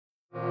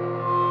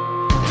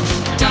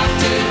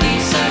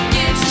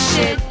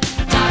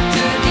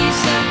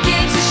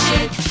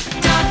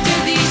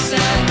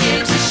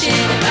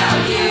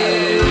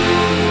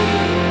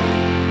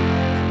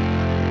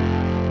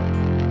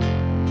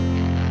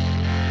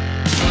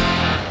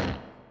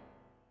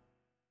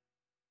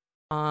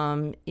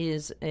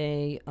is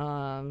a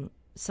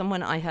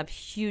someone I have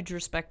huge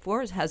respect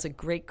for. Has a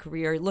great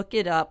career. Look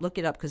it up,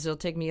 because it'll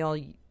take me all.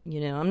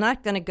 I'm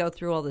not going to go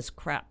through all this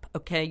crap.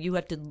 Okay, you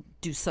have to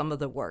do some of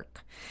the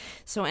work.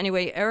 So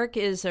anyway, Eric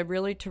is a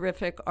really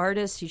terrific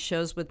artist. He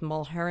shows with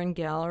Mulherron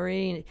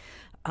Gallery.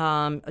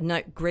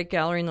 A great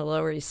gallery in the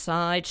Lower East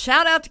Side.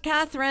 Shout out to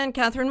Catherine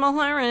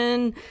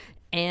Mulherron.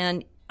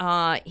 And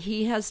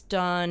he has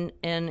done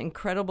an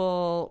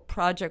incredible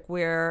project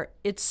where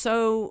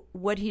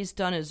what he's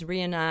done is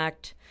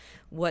reenact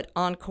what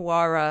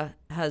Ankawara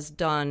has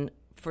done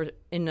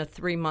in a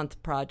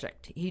 3-month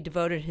project. He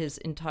devoted his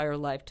entire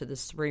life to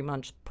this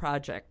 3-month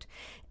project.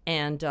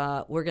 And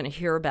we're going to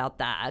hear about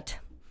that.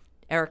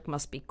 Eric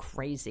must be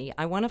crazy.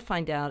 I want to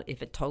find out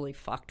if it totally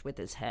fucked with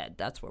his head.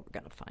 That's what we're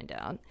going to find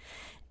out.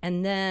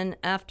 And then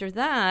after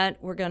that,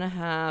 we're going to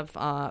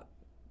have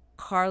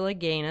Carla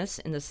Gaines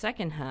in the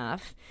second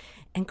half.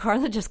 And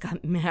Carla just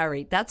got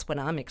married. That's what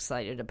I'm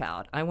excited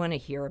about. I want to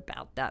hear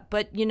about that.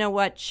 But you know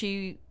what?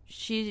 She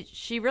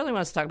really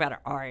wants to talk about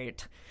her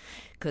art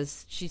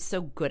because she's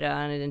so good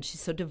at it and she's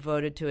so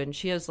devoted to it. And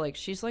she's like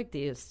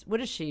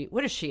what is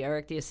she,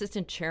 Eric? The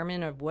assistant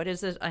chairman of what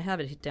is it? I have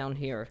it down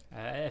here.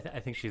 I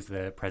think she's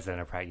the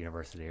president of Pratt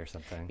University or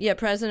something. Yeah,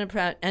 president of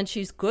Pratt, and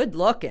she's good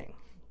looking.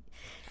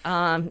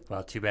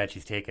 Well, too bad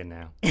she's taken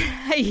now.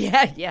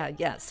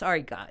 Yeah.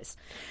 Sorry, guys.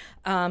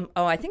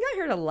 I think I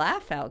heard a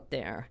laugh out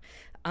there.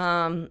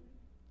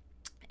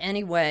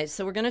 Anyway,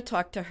 so we're going to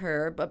talk to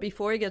her. But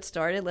before we get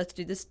started, let's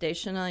do the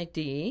station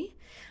ID.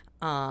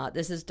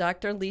 This is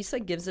Dr.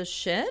 Lisa Gives a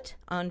Shit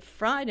on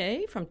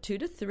Friday from 2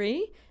 to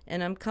 3.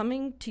 And I'm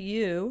coming to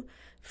you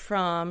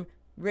from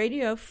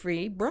Radio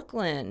Free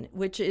Brooklyn,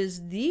 which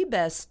is the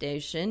best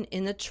station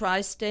in the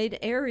tri-state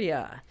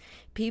area.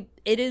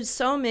 It is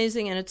so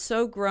amazing and it's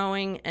so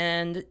growing,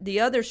 and the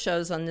other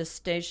shows on this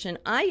station,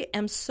 I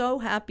am so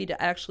happy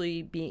to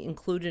actually be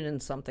included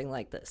in something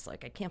like this.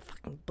 Like, I can't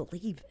fucking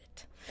believe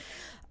it.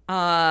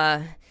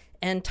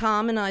 And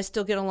Tom and I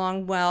still get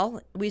along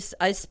well.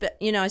 I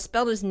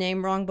spelled his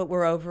name wrong, but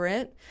we're over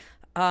it.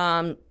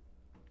 And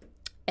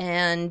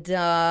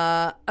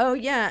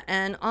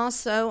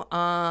also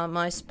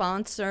my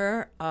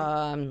sponsor,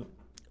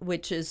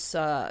 which is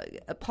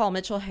Paul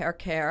Mitchell Hair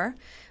Care,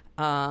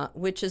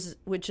 which is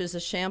a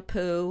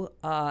shampoo.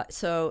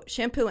 So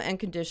shampoo and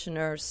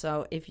conditioner.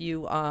 So if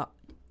you are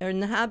in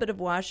the habit of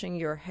washing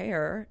your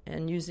hair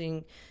and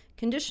using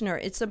conditioner,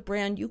 it's a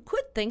brand you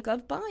could think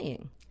of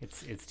buying.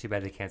 It's too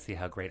bad they can't see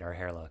how great our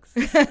hair looks.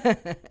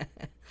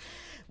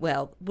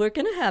 Well, we're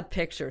going to have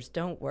pictures.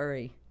 Don't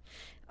worry.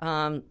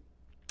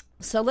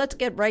 So let's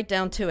get right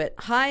down to it.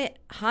 Hi,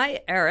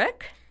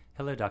 Eric.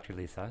 Hello, Dr.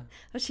 Lisa.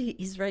 Oh,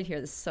 he's right here.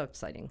 This is so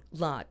exciting.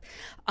 Live.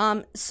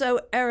 So,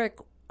 Eric,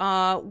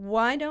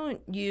 why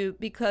don't you,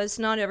 because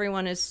not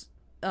everyone is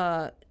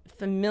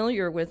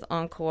familiar with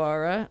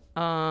Ankawara.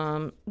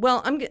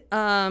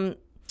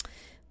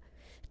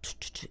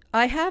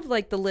 I have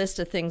like the list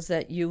of things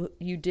that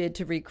you did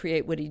to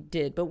recreate what he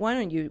did, but why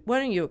don't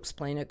you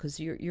explain it, because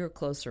you're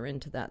closer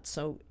into that.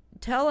 So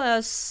tell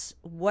us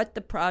what the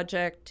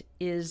project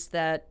is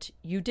that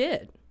you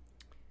did.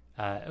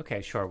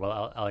 Okay, sure.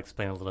 Well, I'll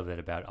explain a little bit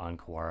about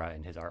Ankawara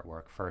and his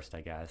artwork first,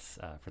 I guess,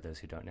 for those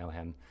who don't know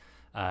him.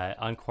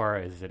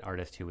 Ankawara is an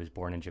artist who was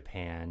born in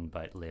Japan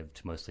but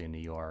lived mostly in New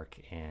York,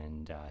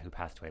 and who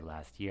passed away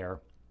last year.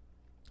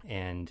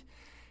 And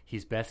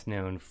he's best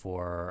known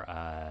for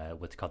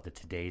what's called the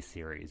Today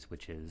series,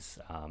 which is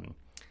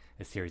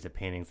a series of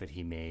paintings that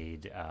he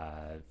made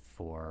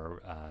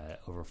for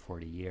over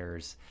 40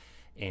 years.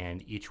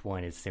 And each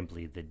one is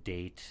simply the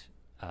date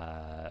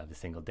of a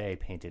single day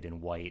painted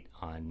in white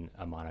on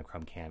a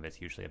monochrome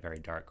canvas, usually a very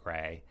dark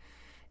gray.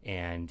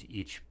 And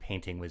each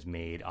painting was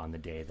made on the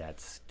day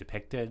that's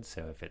depicted.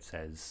 So if it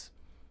says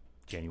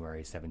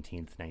January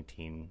 17th,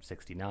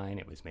 1969,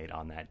 it was made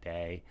on that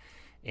day.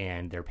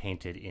 And they're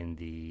painted in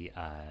the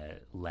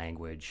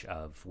language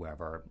of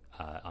wherever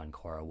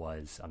Ankawara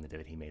was on the day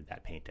that he made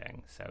that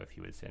painting. So if he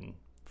was in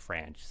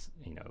France,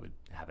 it would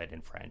have it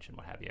in French and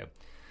what have you.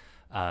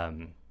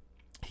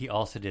 He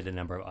also did a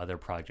number of other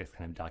projects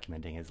kind of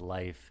documenting his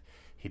life.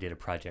 He did a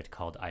project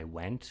called I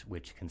Went,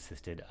 which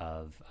consisted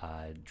of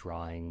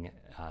drawing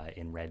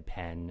in red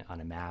pen on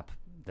a map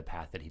the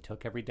path that he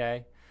took every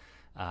day.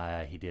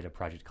 He did a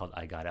project called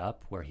I Got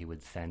Up, where he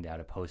would send out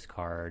a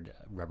postcard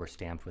rubber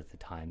stamped with the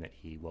time that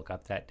he woke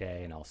up that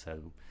day and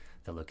also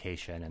the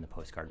location, and the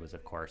postcard was,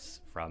 of course,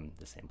 from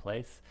the same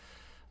place.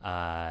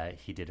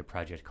 He did a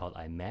project called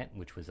I Met,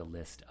 which was a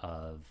list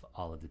of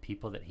all of the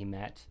people that he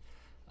met.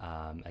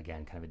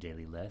 Again, kind of a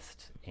daily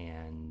list.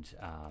 And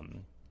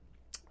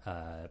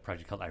a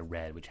project called I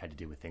Read, which had to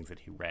do with things that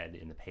he read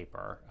in the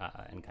paper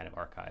and kind of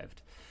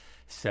archived.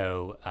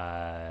 So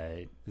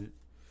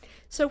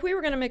if we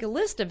were going to make a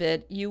list of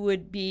it, you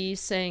would be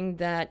saying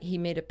that he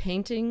made a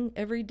painting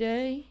every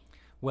day?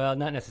 Well,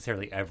 not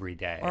necessarily every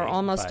day. Or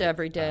almost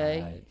every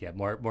day. Yeah,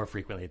 more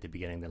frequently at the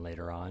beginning than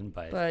later on.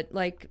 But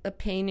like a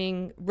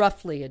painting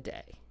roughly a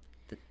day?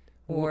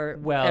 Or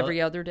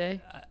every other day?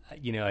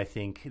 I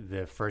think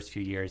the first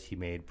few years he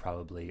made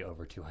probably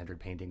over 200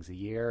 paintings a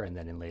year, and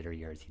then in later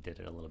years he did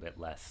it a little bit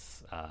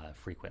less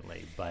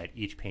frequently. But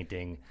each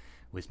painting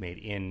was made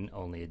in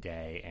only a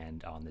day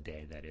and on the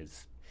day that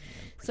is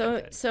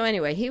presented. So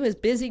anyway, he was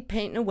busy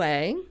painting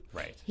away.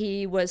 Right.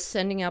 He was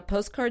sending out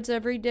postcards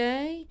every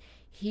day.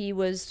 He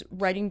was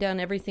writing down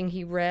everything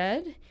he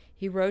read.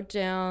 He wrote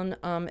down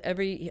on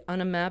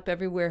a map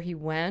everywhere he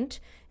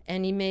went,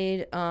 and he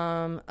made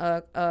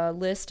a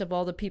list of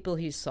all the people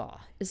he saw.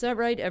 Is that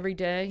right? Every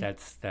day?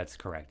 That's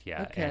correct.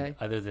 Yeah. Okay. And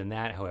other than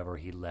that, however,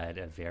 he led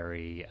a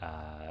very,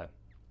 I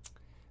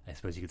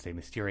suppose you could say,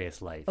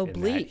 mysterious life.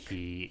 Oblique. In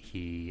that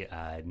he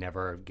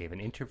never gave an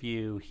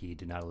interview. He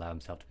did not allow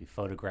himself to be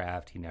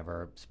photographed. He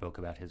never spoke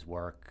about his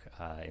work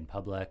in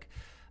public.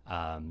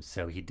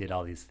 So he did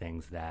all these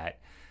things that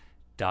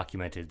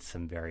documented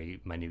some very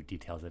minute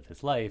details of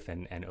his life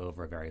and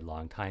over a very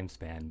long time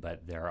span,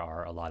 but there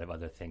are a lot of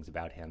other things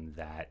about him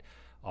that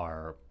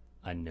are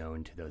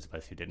unknown to those of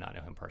us who did not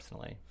know him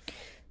personally.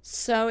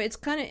 So it's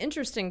kind of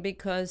interesting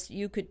because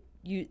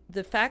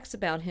the facts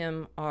about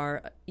him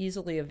are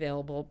easily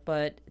available,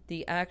 but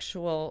the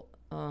actual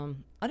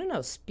I don't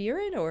know,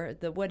 spirit or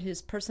what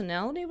his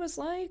personality was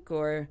like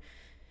or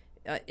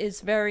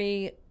is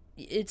very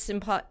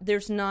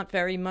there's not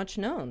very much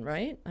known,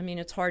 right? I mean,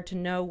 it's hard to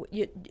know.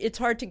 It's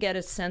hard to get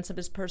a sense of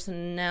his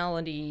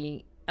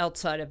personality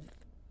outside of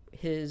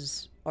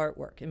his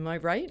artwork. Am I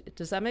right?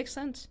 Does that make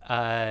sense?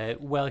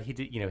 Well, he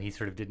did. He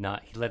sort of did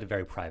not. He led a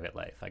very private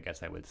life, I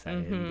guess I would say.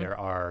 Mm-hmm. And there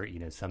are,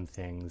 some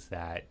things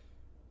that,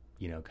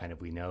 kind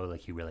of we know.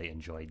 Like he really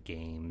enjoyed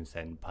games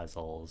and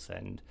puzzles,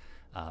 and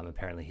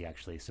apparently he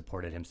actually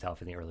supported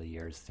himself in the early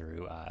years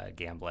through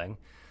gambling.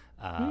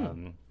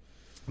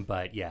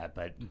 But he at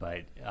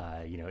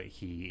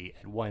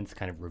once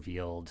kind of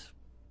revealed,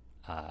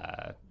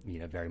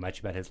 very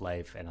much about his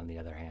life, and on the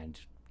other hand,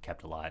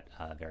 kept a lot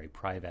very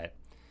private.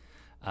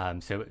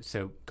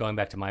 So going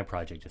back to my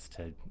project, just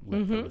to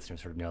let the listeners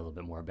sort of know a little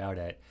bit more about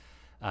it,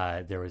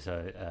 there was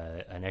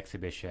an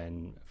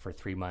exhibition for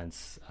 3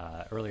 months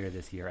earlier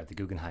this year at the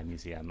Guggenheim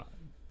Museum,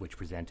 which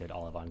presented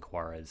all of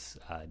Anquara's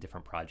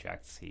different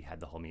projects. He had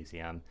the whole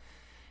museum.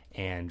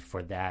 And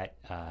for that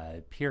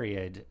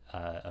period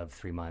of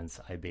 3 months,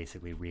 I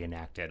basically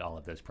reenacted all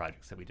of those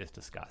projects that we just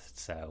discussed.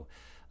 So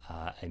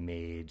I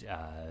made,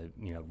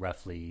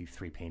 roughly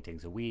 3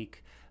 paintings a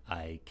week.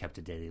 I kept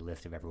a daily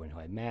list of everyone who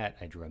I met.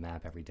 I drew a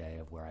map every day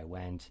of where I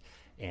went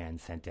and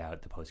sent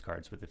out the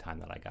postcards with the time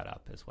that I got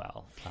up as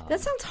well.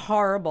 That sounds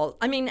horrible.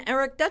 I mean,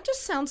 Eric, that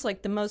just sounds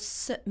like the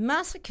most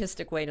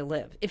masochistic way to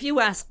live, if you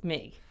ask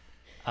me.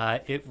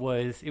 It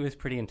was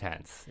pretty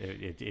intense.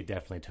 It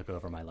definitely took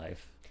over my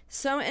life.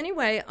 So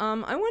anyway,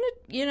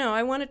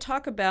 I want to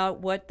talk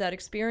about what that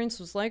experience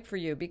was like for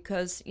you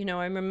because,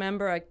 I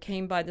remember I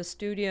came by the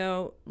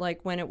studio like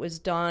when it was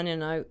done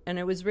and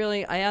it was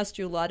really, I asked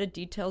you a lot of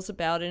details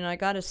about it and I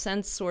got a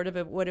sense sort of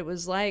what it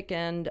was like.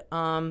 And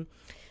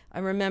I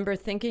remember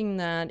thinking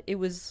that it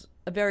was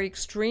a very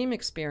extreme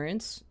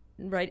experience,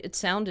 right? It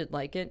sounded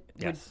like it.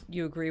 Yes. Would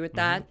you agree with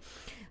that?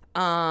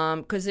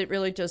 Because it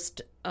really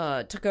just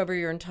took over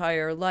your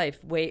entire life,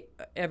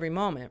 every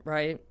moment,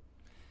 right?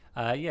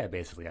 Yeah,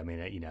 basically. I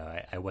mean,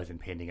 I wasn't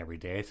painting every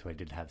day, so I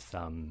did have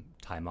some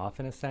time off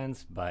in a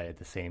sense, but at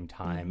the same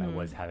time, I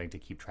was having to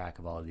keep track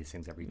of all of these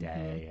things every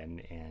day,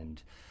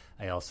 and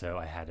I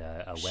had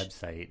a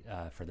website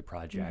for the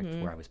project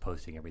where I was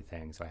posting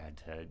everything, so I had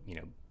to,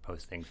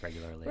 post things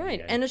regularly.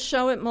 Right, and a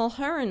show at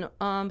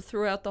Mulherron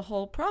throughout the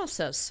whole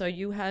process, so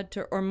you had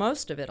to, or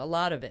most of it, a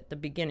lot of it, the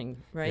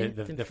beginning, right?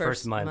 The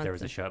first month there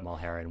was a show at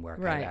Mulherron where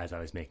kind of, as I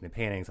was making the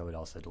paintings, I would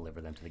also deliver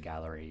them to the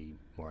gallery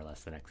more or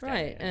less the next day.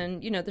 Right,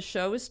 and the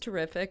show is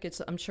terrific.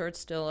 I'm sure it's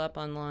still up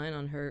online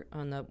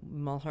on the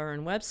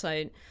Mulherron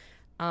website,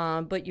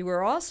 but you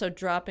were also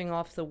dropping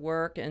off the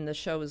work, and the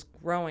show was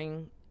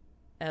growing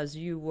as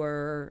you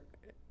were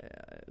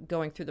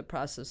going through the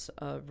process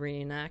of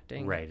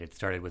reenacting. Right. It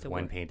started with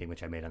one painting,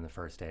 which I made on the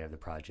first day of the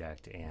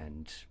project,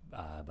 and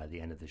by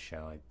the end of the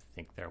show, I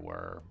think there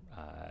were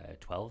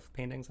 12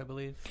 paintings, I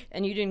believe.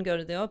 And you didn't go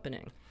to the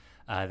opening.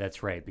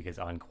 That's right, because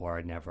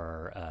Anquara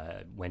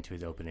never went to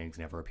his openings,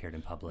 never appeared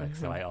in public.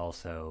 So I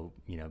also,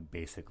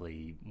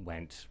 basically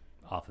went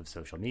off of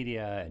social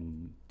media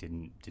and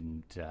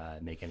didn't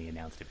make any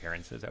announced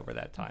appearances over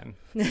that time.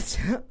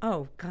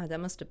 Oh God,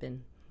 that must have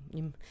been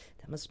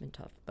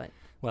tough, but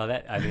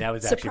that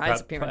was surprise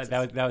actually appearances.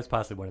 That was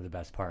possibly one of the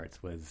best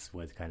parts was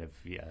kind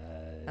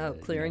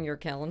of clearing your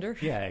calendar.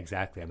 Yeah,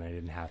 exactly. I mean, I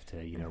didn't have to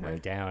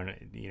write down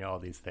all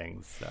these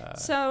things.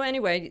 So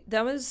anyway,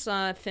 that was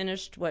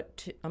finished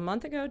a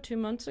month ago, 2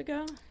 months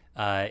ago.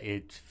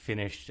 It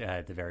finished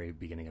at the very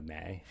beginning of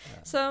May.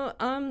 So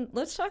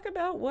let's talk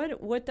about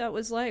what that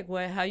was like.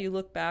 How you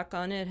look back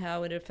on it,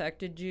 how it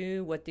affected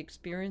you, what the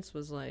experience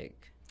was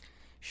like.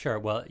 Sure.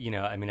 Well,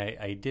 I mean,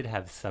 I did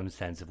have some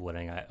sense of what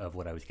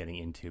I was getting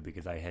into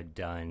because I had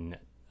done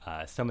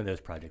some of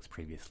those projects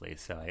previously.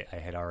 So I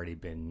had already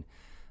been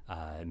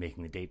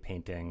making the date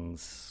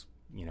paintings,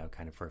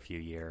 kind of for a few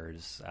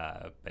years,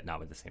 but not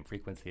with the same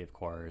frequency, of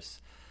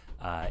course.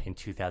 In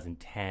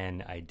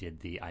 2010, I did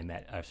the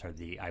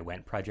I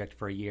Went project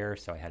for a year,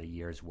 so I had a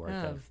year's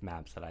worth of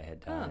maps that I had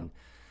done.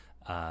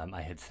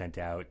 I had sent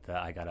out the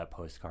I Got Up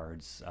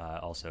postcards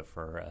also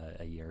for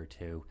a year or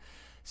two.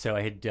 So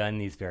I had done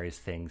these various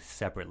things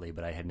separately,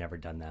 but I had never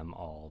done them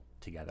all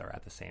together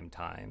at the same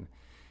time.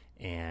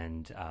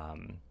 And,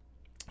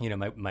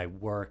 my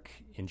work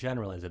in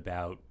general is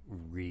about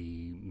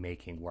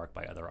remaking work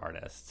by other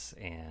artists.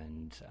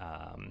 And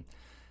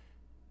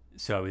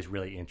so I was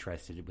really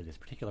interested with this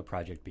particular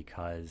project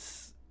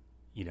because,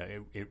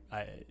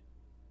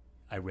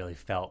 I really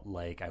felt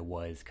like I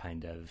was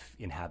kind of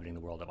inhabiting the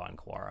world of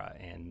Anquara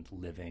and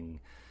living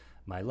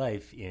my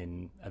life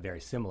in a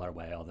very similar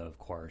way, although of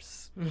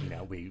course,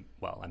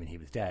 he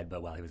was dead,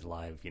 but while he was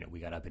alive, we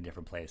got up in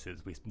different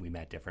places, we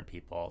met different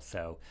people.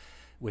 So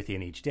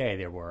within each day,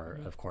 there were,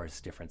 of course,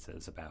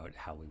 differences about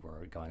how we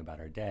were going about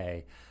our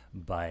day,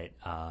 but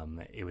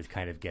it was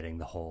kind of getting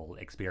the whole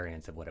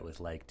experience of what it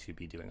was like to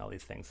be doing all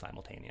these things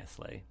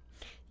simultaneously.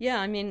 Yeah,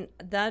 I mean,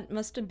 that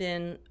must have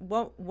been,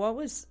 what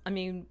was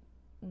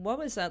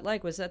that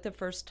like? Was that the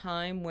first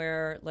time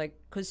where, like,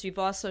 because you've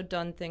also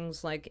done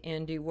things like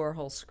Andy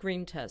Warhol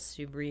screen tests,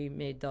 you've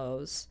remade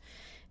those.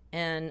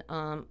 And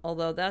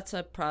although that's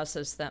a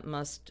process that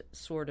must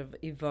sort of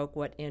evoke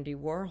what Andy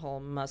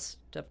Warhol must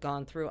have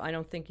gone through, I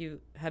don't think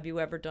have you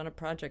ever done a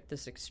project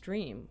this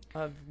extreme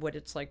of what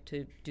it's like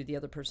to do the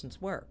other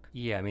person's work?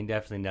 Yeah, I mean,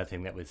 definitely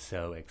nothing that was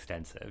so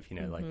extensive,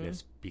 like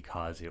this,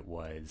 because it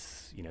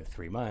was,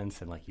 3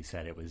 months. And like you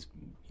said, it was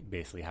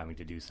basically having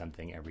to do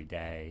something every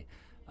day.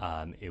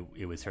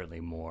 It was certainly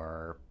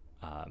more,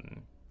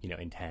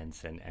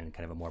 intense and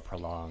kind of a more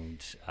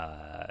prolonged,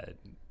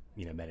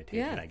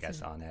 meditation, I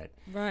guess, on it.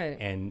 Right.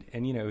 And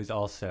it was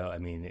also,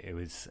 it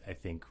was, I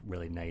think,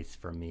 really nice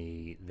for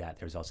me that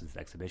there's also this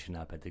exhibition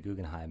up at the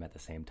Guggenheim at the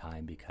same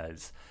time,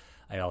 because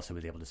I also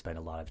was able to spend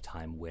a lot of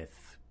time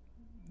with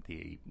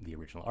the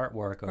original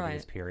artwork over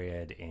this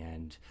period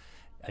and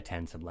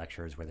attend some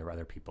lectures where there were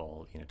other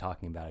people,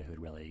 talking about it who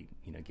had really,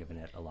 given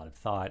it a lot of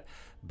thought.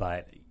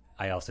 But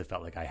I also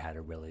felt like I had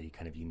a really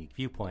kind of unique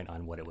viewpoint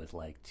on what it was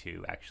like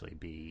to actually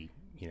be,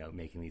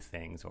 making these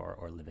things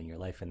or living your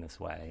life in this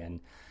way.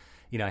 And,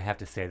 I have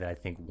to say that I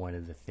think one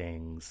of the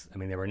things,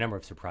 there were a number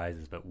of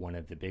surprises, but one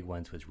of the big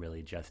ones was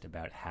really just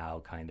about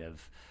how kind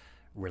of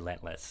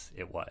relentless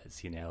it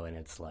was, and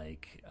it's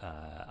like,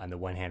 on the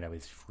one hand, I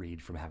was freed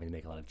from having to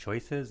make a lot of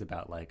choices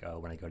about like, oh,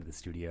 when I go to the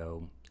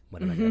studio,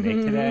 what am I going to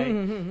make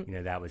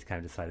today? That was kind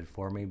of decided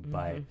for me,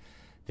 but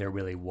there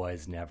really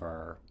was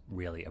never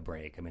really a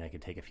break. I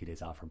could take a few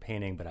days off from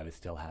painting, but I was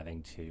still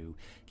having to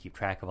keep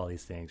track of all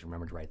these things,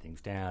 remember to write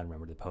things down,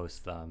 remember to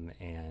post them.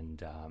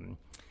 And,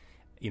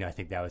 I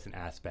think that was an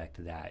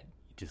aspect that,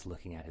 just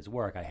looking at his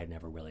work, I had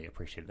never really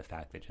appreciated the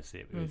fact that just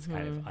it was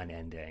kind of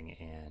unending.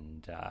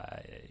 And,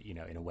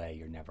 in a way,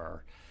 you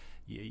never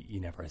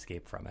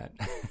escape from it.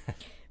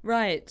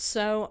 Right.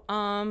 So,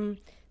 I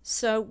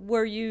saw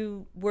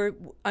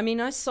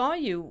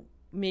you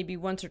maybe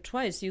once or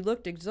twice. You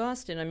looked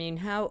exhausted.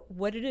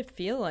 What did it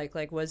feel like?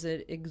 Like, was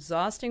it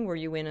exhausting? Were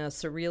you in a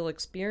surreal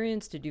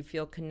experience? Did you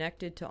feel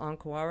connected to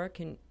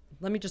Anquara?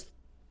 Let me just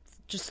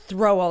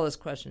throw all those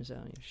questions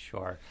at you.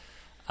 Sure.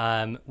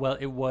 Well,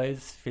 it was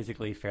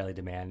physically fairly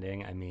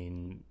demanding.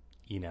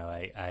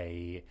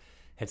 I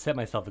had set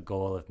myself a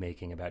goal of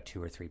making about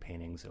 2 or 3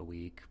 paintings a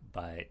week,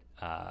 but,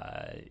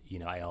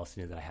 I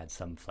also knew that I had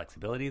some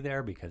flexibility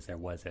there because there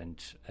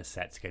wasn't a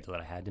set schedule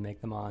that I had to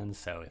make them on.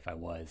 So if I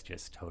was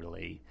just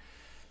totally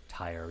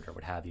tired or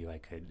what have you, I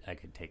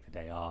could take the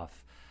day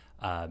off.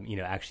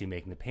 Actually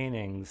making the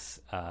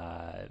paintings,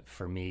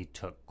 for me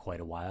took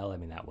quite a while.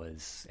 That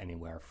was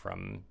anywhere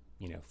from,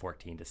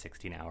 14 to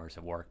 16 hours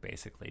of work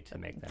basically to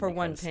make them. For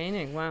one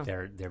painting, wow.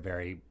 They're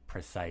very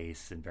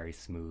precise and very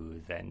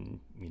smooth, and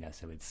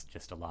so it's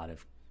just a lot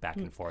of back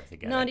and forth to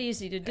get not it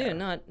easy to there.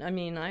 do.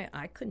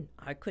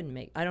 I couldn't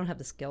make. I don't have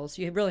the skills.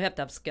 You really have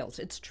to have skills.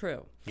 It's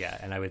true. Yeah,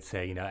 and I would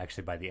say,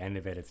 actually by the end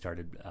of it, it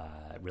started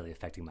really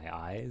affecting my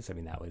eyes.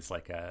 That was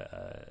like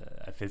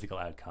a physical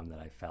outcome that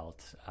I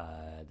felt.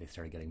 They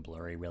started getting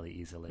blurry really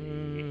easily,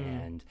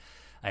 and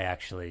I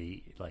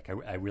actually,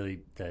 I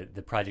really,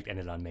 the project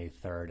ended on May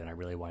 3rd, and I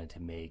really wanted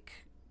to make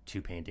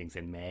 2 paintings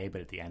in May,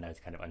 but at the end I was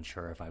kind of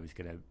unsure if I was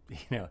going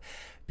to,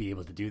 be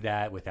able to do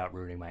that without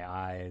ruining my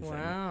eyes.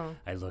 Wow.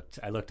 And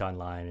I looked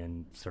online,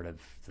 and sort of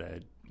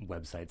the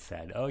website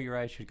said, oh, your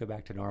eyes should go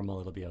back to normal,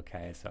 it'll be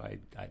okay. So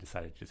I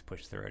decided to just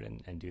push through it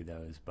and do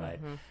those. But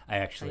I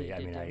actually,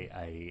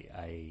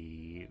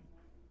 I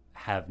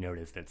have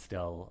noticed that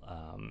still,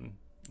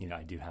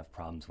 I do have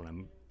problems when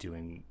I'm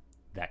doing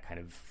that kind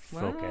of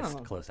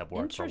focused close-up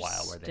work for a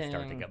while, where they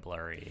start to get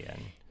blurry.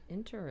 And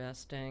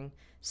interesting.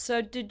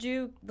 So did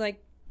you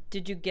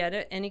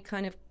get any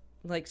kind of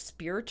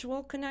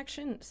spiritual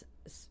connection,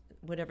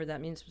 whatever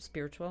that means,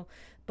 spiritual?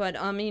 But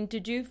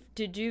did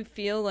you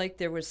feel like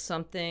there was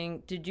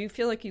something? Did you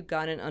feel like you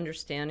got an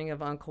understanding of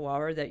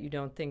Anquara that you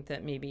don't think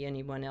that maybe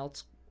anyone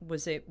else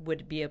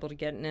would be able to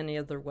get in any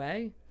other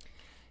way?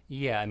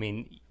 Yeah,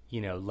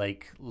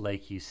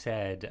 like you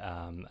said,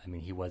 I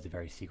mean, he was a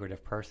very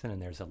secretive person,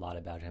 and there's a lot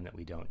about him that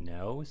we don't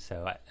know.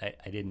 So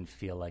I didn't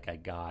feel like I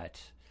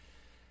got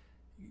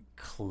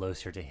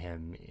closer to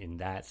him in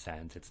that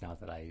sense. It's not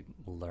that I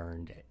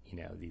learned,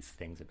 these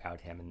things about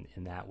him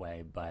in that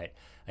way, but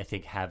I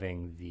think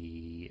having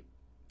the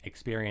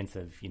experience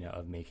of,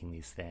 of making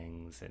these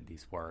things and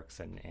these works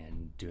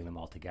and doing them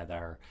all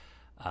together,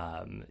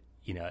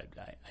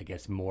 I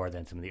guess more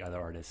than some of the other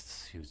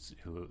artists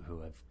who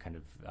have kind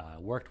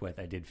of worked with,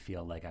 I did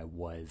feel like I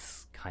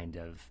was kind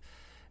of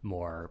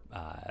more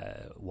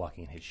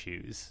walking in his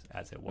shoes,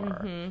 as it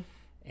were. Mm-hmm.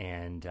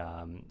 And,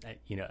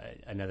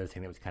 another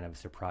thing that was kind of a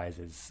surprise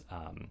is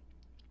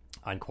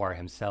Ankwar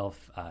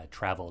himself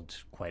traveled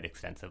quite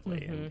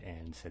extensively. Mm-hmm.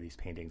 and so these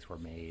paintings were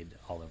made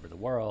all over the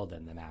world,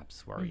 and the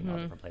maps were,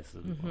 different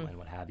places and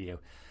what have you.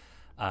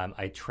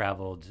 I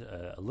traveled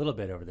a little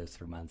bit over those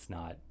 3 months,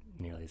 not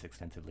nearly as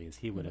extensively as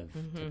he would have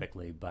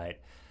typically, but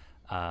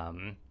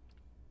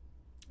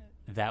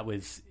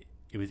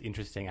it was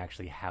interesting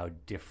actually how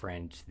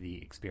different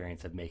the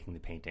experience of making the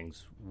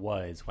paintings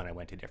was when I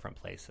went to different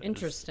places.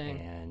 Interesting.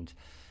 And,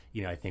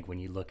 I think when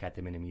you look at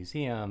them in a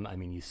museum, I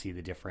mean, you see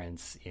the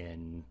difference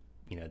in,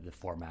 the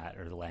format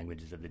or the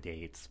languages of the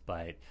dates,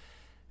 but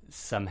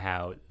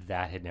somehow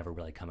that had never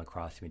really come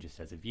across to me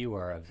just as a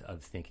viewer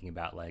of thinking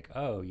about like,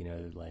 oh,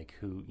 like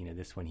who,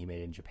 this one he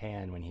made in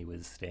Japan when he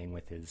was staying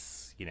with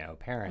his,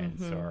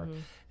 parents, or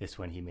this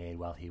one he made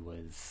while he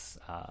was,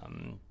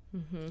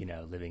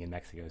 living in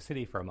Mexico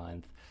City for a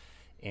month.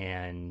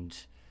 And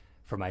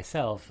for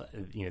myself,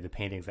 the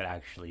paintings that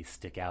actually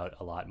stick out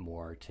a lot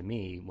more to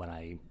me when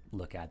I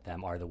look at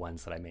them are the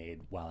ones that I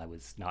made while I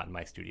was not in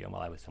my studio,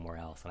 while I was somewhere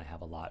else. And I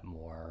have a lot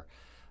more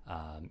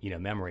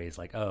memories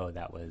like, oh,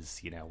 that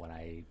was, when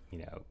I,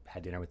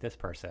 had dinner with this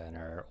person,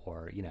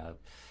 or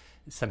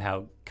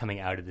somehow coming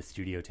out of the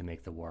studio to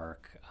make the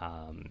work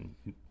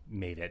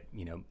made it,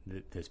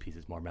 those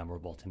pieces more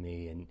memorable to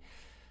me. And,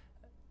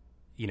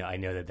 I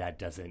know that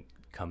doesn't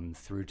come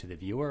through to the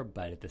viewer,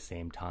 but at the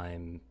same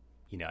time,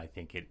 I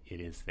think it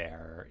is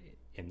there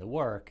in the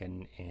work.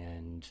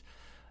 And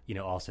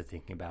also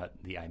thinking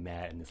about the I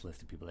met and this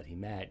list of people that he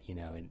met,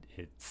 and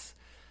it's,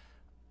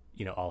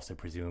 also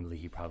presumably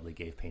he probably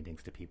gave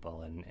paintings to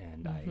people,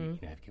 and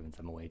I have given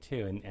some away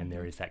too. And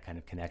there is that kind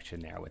of connection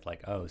there with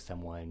like, oh,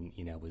 someone,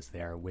 was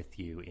there with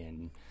you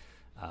in,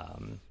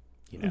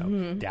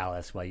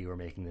 Dallas while you were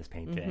making this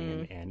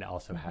painting, and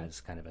also has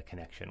kind of a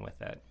connection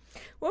with it.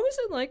 What was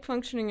it like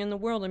functioning in the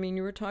world? I mean,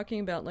 you were talking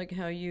about like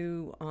how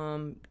you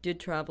did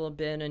travel a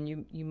bit, and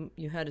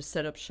you had to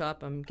set up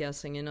shop, I'm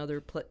guessing, in other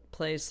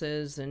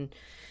places, and,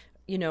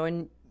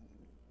 and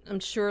I'm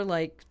sure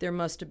like there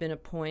must have been a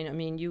point. I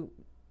mean, you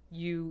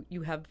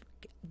have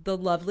the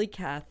lovely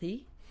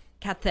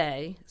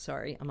Cathay,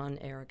 sorry, I'm on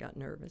air, I got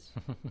nervous,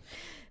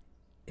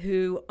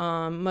 who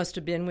must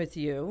have been with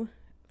you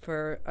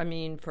for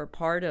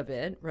part of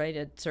it, right,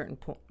 at certain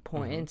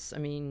points. I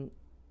mean,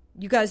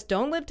 you guys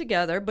don't live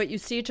together, but you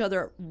see each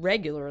other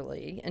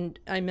regularly, and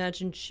I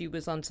imagine she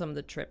was on some of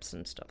the trips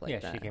and stuff like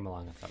that. Yeah, she came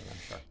along on some of them,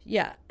 sure.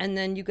 Yeah, and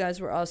then you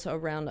guys were also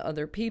around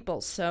other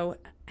people, so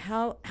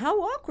how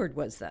awkward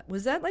was that?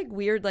 Was that like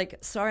weird, like,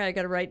 sorry, I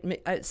gotta write,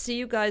 see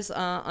you guys,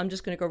 I'm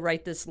just gonna go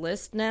write this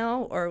list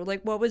now, or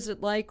like what was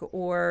it like?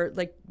 Or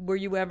like, were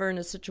you ever in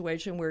a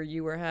situation where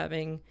you were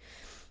having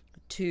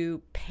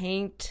to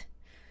paint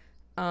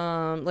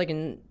like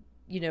in,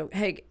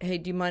 hey,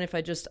 do you mind if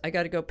I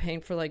got to go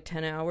paint for like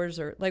 10 hours,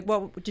 or like,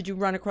 what, did you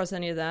run across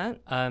any of that?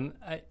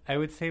 I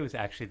would say it was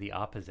actually the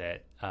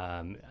opposite.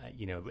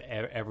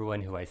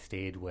 Everyone who I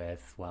stayed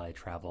with while I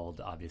traveled,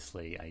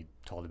 obviously I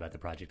told about the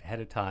project ahead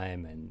of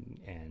time,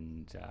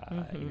 and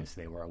so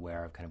they were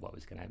aware of kind of what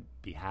was going to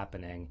be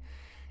happening.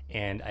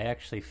 And I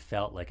actually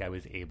felt like I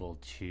was able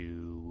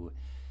to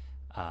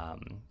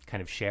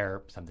kind of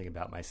share something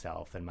about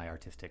myself and my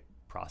artistic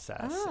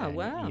process. And,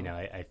 wow.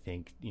 I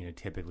think,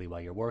 typically while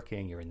you're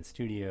working, you're in the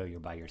studio, you're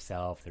by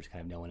yourself, there's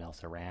kind of no one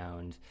else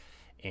around.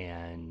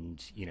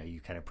 And,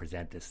 you kind of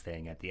present this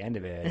thing at the end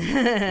of it.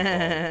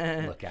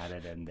 People look at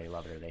it and they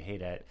love it or they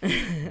hate it.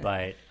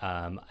 But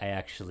I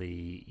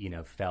actually,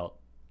 felt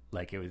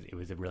like it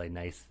was a really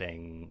nice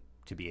thing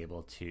to be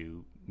able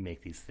to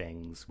make these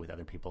things with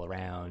other people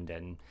around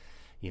and,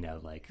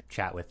 like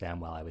chat with them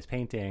while I was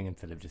painting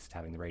instead of just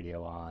having the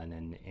radio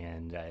on.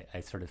 And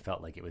I sort of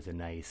felt like it was a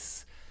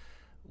nice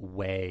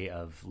way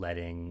of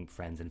letting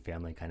friends and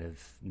family kind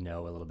of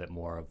know a little bit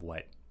more of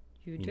what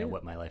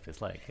what my life is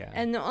like. Yeah.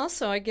 And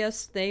also, I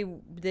guess they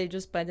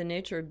just by the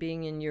nature of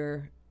being in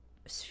your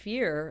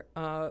sphere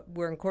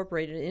were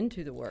incorporated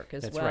into the work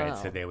as well. That's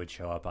right. So they would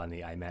show up on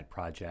the I Met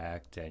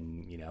project,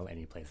 and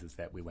any places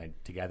that we went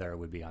together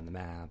would be on the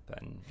map,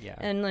 and yeah.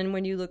 And then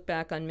when you look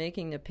back on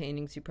making the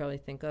paintings, you probably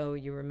think, oh,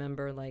 you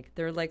remember, like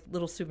they're like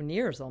little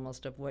souvenirs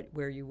almost of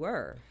where you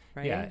were,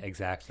 right? Yeah,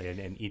 exactly.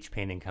 And each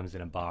painting comes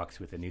in a box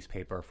with a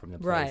newspaper from the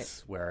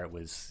place where it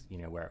was,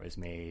 where it was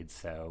made.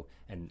 So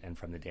and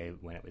from the day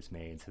when it was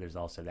made. So there's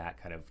also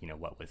that kind of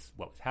what was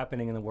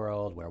happening in the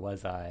world. Where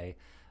was I?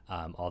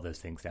 All those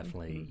things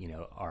definitely,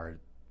 are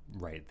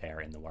right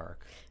there in the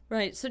work.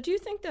 Right. So do you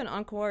think that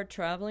Ankwar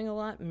traveling a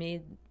lot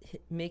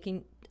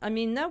making, I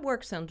mean, that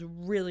work sounds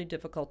really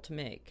difficult to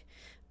make.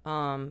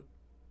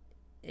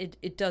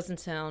 It doesn't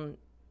sound,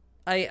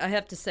 I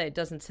have to say, it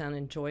doesn't sound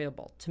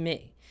enjoyable to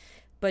me.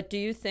 But do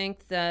you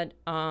think that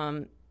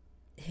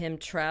him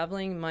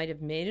traveling might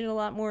have made it a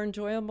lot more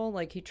enjoyable?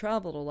 Like, he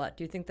traveled a lot.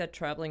 Do you think that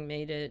traveling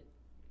made it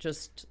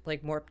just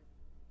like more?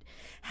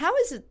 How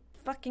is it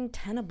fucking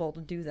tenable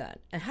to do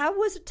that? And how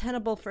was it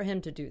tenable for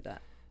him to do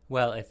that?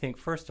 Well, I think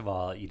first of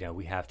all,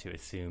 we have to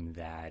assume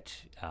that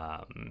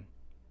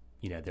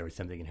there was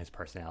something in his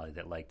personality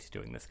that liked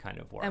doing this kind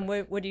of work. And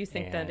what do you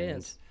think that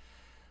is?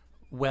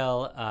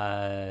 Well,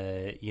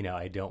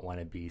 I don't want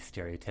to be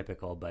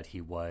stereotypical, but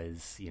he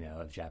was,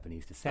 of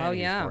Japanese descent. Oh,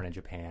 He yeah. was born in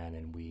Japan,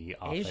 and we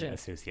often Asian.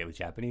 associate with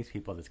Japanese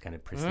people this kind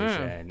of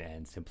precision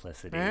and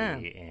simplicity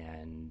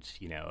and,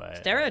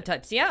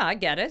 Stereotypes. Yeah, I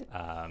get it.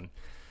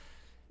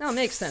 No, it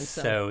makes sense.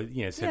 So,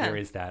 yeah. There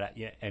is that.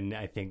 And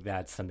I think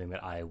that's something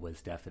that I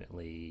was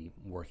definitely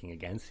working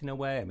against in a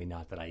way. I mean,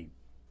 not that I,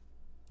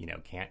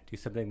 can't do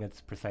something that's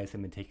precise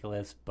and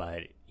meticulous,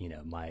 but,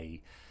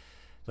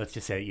 let's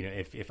just say,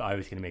 if I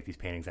was going to make these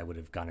paintings, I would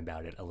have gone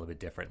about it a little bit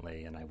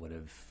differently, and I would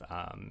have,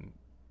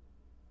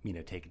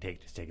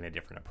 taken a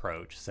different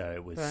approach. So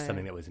it was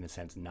something that was, in a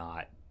sense,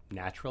 not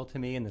natural to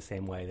me in the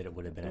same way that it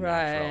would have been a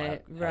natural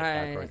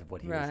outgrowth of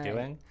what he was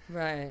doing.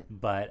 Right.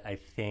 But I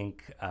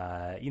think,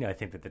 I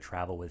think that the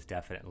travel was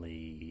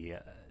definitely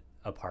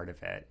a part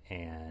of it,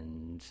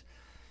 and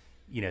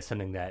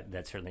something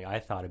that certainly I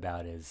thought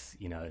about is,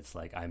 it's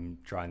like I'm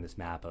drawing this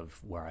map of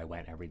where I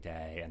went every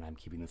day, and I'm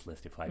keeping this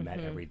list of who I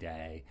met every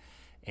day.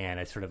 And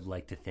I sort of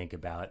like to think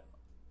about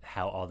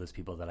how all those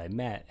people that I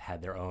met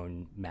had their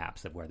own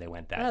maps of where they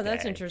went that day. Oh,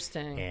 that's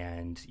interesting.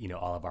 And,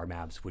 all of our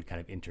maps would kind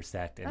of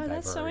intersect and diverge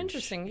that's so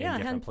interesting. in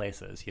different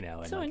places,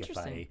 and so like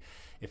interesting.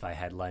 if I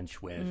had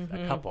lunch with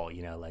a couple,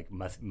 like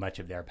much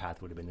of their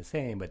path would have been the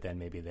same, but then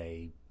maybe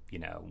they,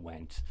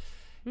 went...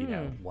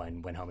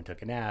 one went home and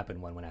took a nap, and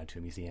one went out to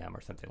a museum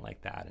or something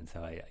like that. And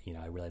so I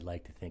really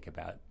like to think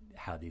about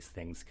how these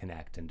things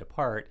connect and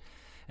depart.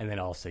 And then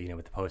also,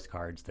 with the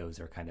postcards, those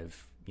are kind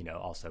of,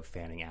 also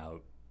fanning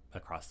out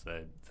across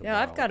the world.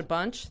 I've got a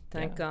bunch,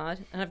 thank God.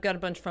 And I've got a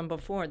bunch from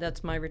before.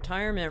 That's my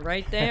retirement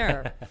right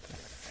there.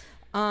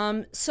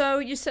 So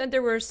you said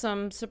there were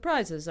some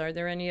surprises. Are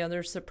there any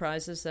other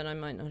surprises that I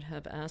might not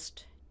have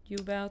asked you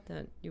about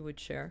that you would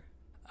share?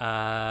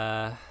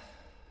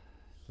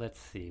 Let's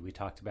see. We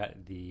talked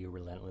about the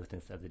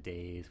relentlessness of the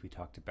days. We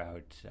talked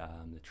about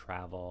the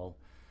travel.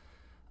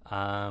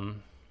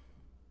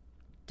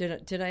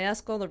 Did I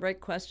ask all the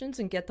right questions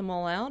and get them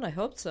all out? I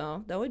hope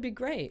so. That would be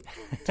great.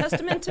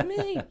 Testament to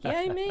me.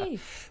 Yay me.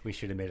 We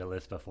should have made a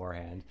list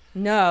beforehand.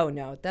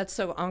 No. That's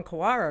so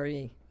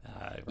Ankwara-y.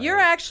 Right. You're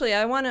actually.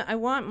 I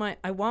want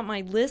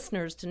my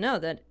listeners to know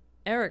that,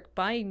 Eric,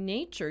 by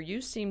nature, you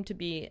seem to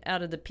be,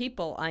 out of the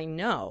people I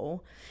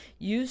know,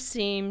 you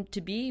seem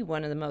to be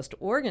one of the most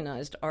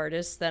organized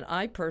artists that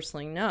I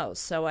personally know.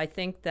 So I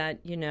think that,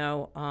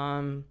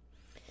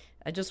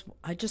 I just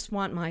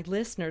want my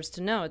listeners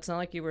to know it's not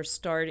like you were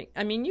starting.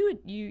 I mean,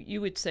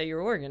 you would say you're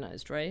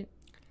organized, right?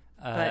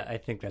 I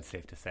think that's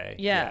safe to say.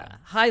 Yeah.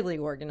 Highly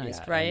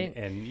organized, right?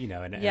 And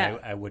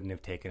I wouldn't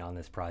have taken on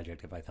this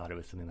project if I thought it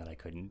was something that I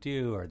couldn't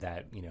do, or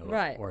that,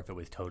 right. or if it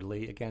was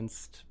totally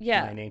against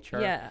my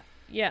nature.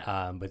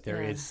 Yeah. But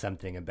there is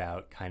something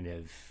about kind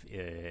of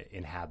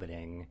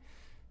inhabiting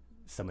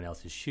someone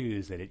else's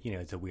shoes that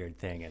it's a weird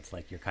thing. It's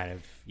like you're kind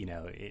of,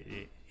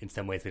 in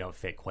some ways they don't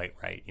fit quite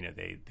right.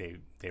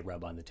 They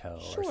rub on the toe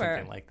or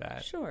something like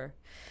that. Sure.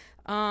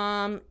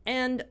 So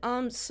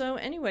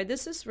anyway,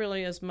 this is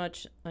really as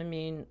much, I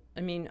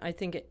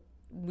think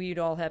we'd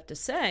all have to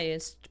say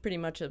it's pretty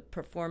much a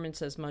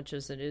performance as much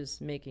as it is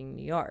making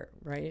the art,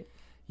 right?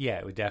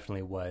 Yeah, it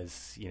definitely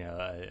was,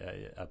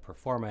 a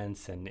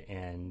performance,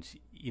 and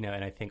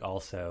I think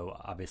also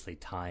obviously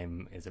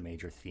time is a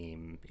major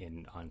theme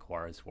in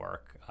Ankwara's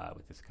work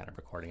with this kind of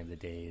recording of the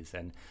days,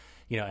 and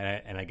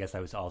and I guess I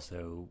was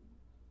also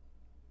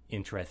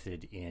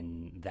interested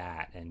in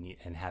that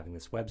and having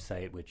this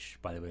website, which,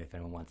 by the way, if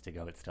anyone wants to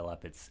go, it's still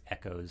up. It's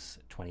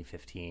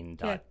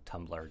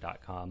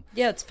echoes2015.tumblr.com.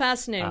 Yeah, it's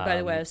fascinating, by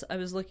the way. I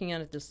was looking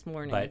at it this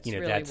morning. But, it's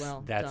really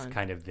that's done.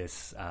 kind of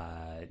this,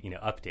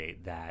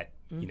 update that,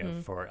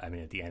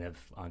 at the end of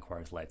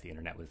Ankwara's life, the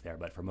internet was there,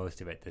 but for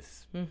most of it,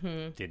 this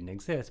didn't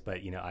exist.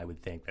 But, I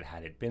would think that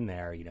had it been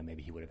there,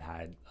 maybe he would have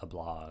had a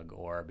blog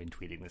or been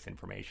tweeting this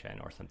information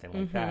or something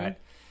like that.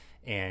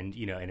 And,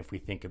 and if we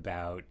think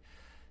about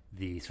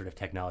the sort of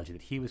technology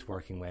that he was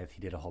working with, he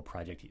did a whole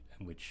project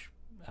which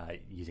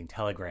using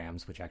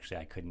telegrams, which actually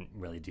I couldn't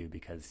really do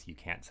because you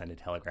can't send a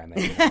telegram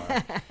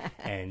anymore.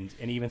 and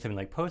even something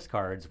like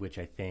postcards, which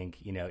I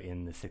think,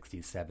 in the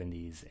 60s,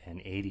 70s, and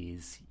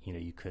 80s,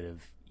 you could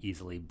have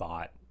easily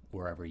bought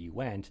wherever you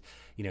went.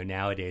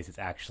 Nowadays it's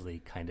actually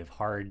kind of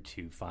hard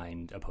to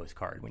find a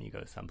postcard when you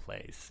go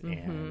someplace.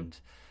 And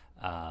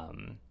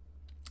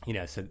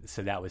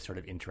so that was sort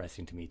of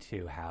interesting to me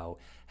too, how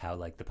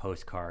like the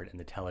postcard and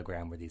the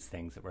telegram were these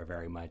things that were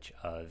very much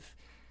of,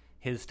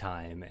 his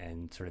time,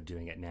 and sort of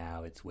doing it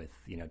now, it's with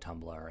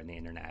Tumblr and the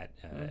internet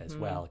as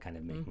well, kind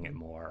of making it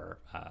more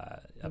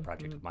a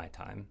project of my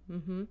time.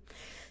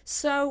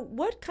 So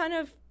what kind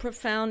of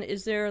profound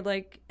is there,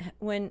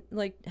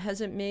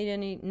 has it made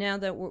any, now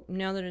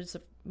that it's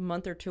a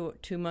month or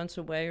 2 months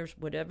away or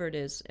whatever it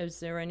is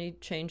there any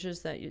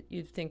changes that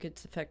you think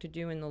it's affected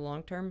you in the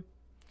long term?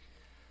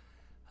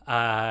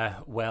 I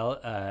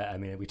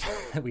mean, we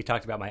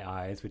talked about my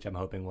eyes, which I'm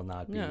hoping will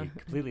not be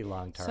completely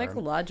long term.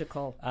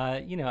 Psychological.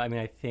 I mean,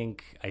 I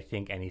think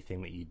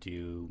anything that you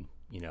do,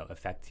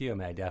 affects you. I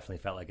mean, I definitely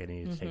felt like I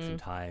needed to take some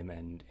time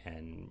and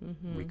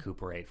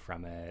recuperate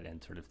from it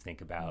and sort of think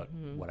about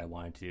what I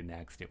wanted to do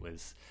next. It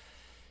was,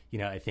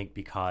 I think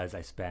because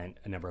I spent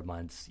a number of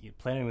months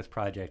planning this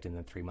project and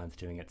then 3 months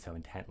doing it so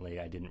intently,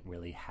 I didn't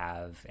really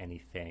have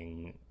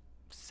anything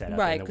set up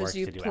in the works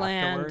to do afterwards. Right, because you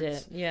planned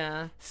it,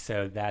 yeah.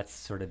 So that's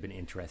sort of been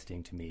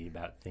interesting to me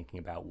about thinking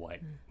about what,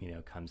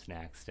 comes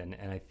next. And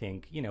I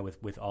think,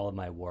 with all of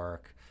my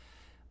work,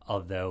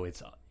 although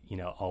it's,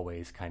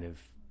 always kind of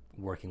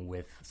working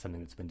with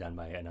something that's been done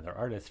by another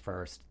artist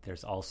first,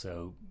 there's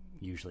also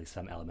usually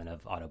some element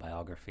of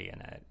autobiography in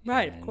it.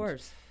 Right, of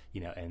course.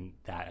 And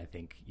that I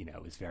think,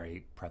 is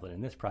very prevalent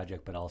in this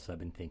project, but also I've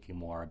been thinking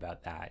more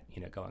about that,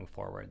 going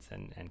forwards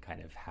and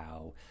kind of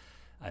how,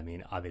 I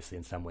mean, obviously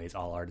in some ways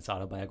all art is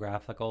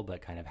autobiographical,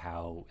 but kind of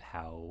how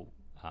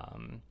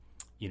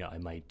I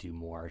might do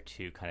more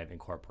to kind of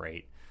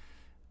incorporate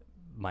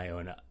my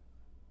own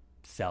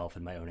self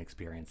and my own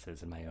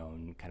experiences and my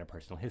own kind of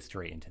personal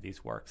history into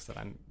these works that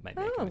I might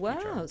make in the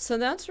future. So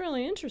that's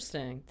really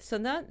interesting. So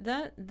that's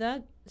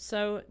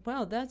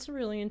a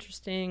really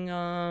interesting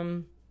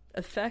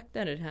effect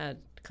that it had.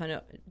 Kind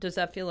of, does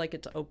that feel like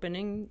it's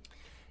opening?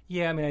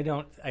 Yeah, I mean, I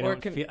don't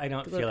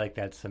feel like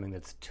that's something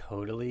that's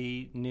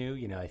totally new.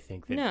 I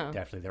think that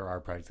definitely there are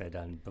projects I've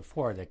done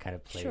before that kind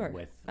of played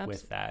with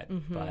that.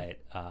 But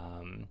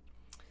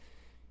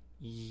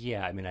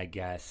yeah, I mean, I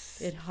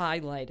guess it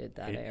highlighted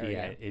that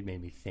area. Yeah, it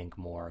made me think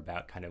more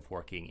about kind of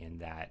working in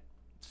that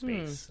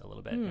space a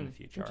little bit in the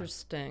future.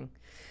 Interesting.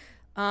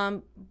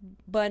 But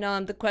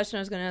the question I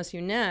was going to ask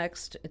you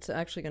next, it's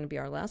actually going to be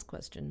our last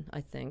question,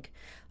 I think.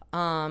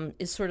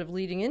 Is sort of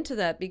leading into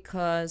that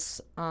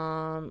because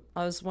I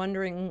was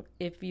wondering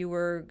if you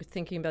were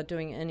thinking about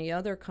doing any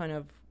other kind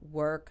of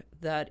work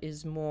that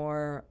is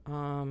more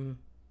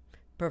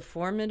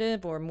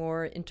performative or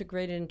more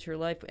integrated into your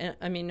life. And,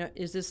 I mean,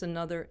 is this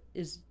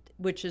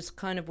which is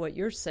kind of what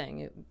you're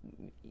saying? It,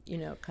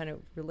 kind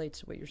of relates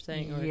to what you're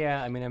saying. Or,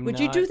 yeah, I mean, would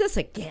you do this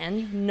again,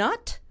 you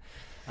nut?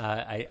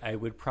 I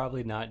would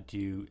probably not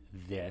do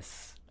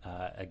this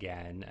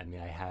again. I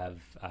mean, I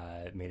have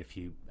made a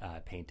few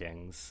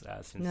paintings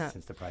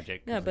since the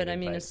project. Yeah, but I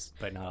mean,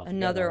 but not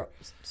another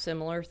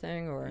similar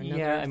thing or another.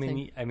 Yeah,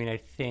 thing? I mean, I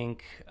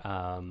think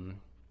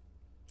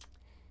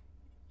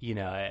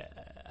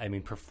I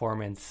mean,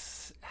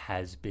 performance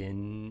has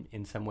been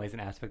in some ways an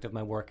aspect of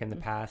my work in the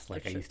past.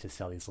 Like I used to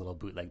sell these little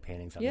bootleg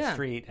paintings on the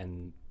street,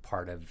 and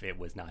part of it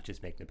was not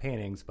just making the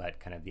paintings, but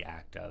kind of the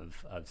act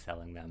of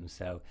selling them.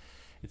 So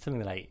it's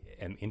something that I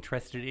am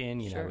interested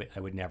in.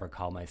 I would never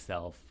call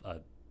myself a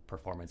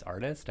performance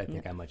artist. I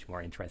think I'm much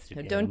more interested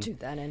in... Don't do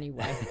that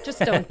anyway. Just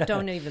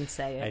don't even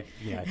say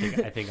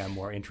it. I think I'm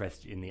more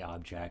interested in the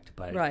object.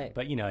 But,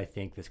 but I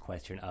think this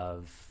question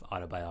of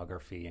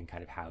autobiography and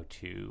kind of how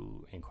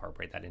to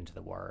incorporate that into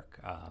the work,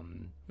 I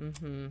mean,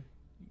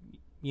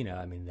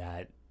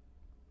 that,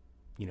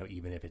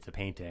 even if it's a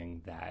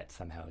painting that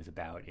somehow is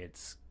about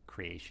its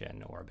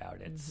creation or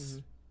about its...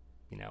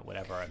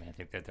 whatever. I mean, I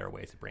think that there are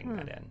ways to bring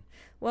that in.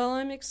 Well,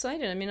 I'm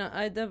excited. I mean,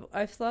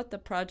 I thought the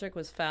project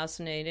was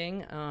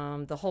fascinating.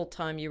 The whole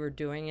time you were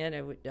doing it,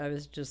 I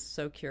was just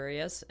so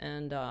curious.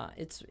 And I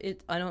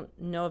don't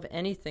know of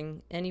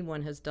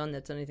anyone has done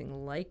that's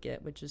anything like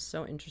it, which is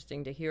so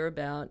interesting to hear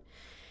about.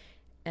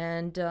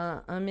 And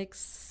I'm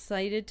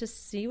excited to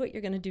see what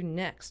you're going to do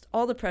next.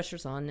 All the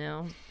pressure's on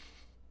now.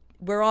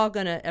 We're all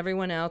going to,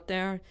 everyone out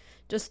there,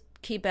 just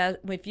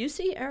if you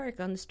see Eric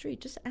on the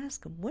street, just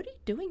ask him, what are you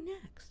doing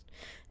next?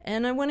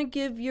 And I want to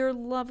give your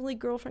lovely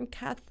girlfriend,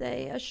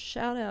 Cathay, a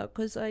shout-out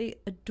because I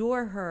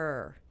adore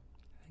her.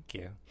 Thank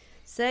you.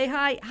 Say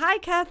hi. Hi,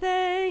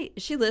 Cathay.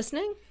 Is she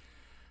listening?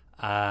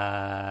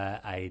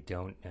 I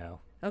don't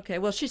know. Okay,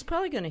 well, she's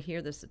probably going to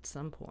hear this at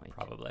some point.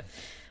 Probably.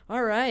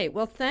 All right.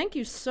 Well, thank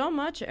you so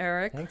much,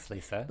 Eric. Thanks,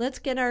 Lisa. Let's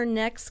get our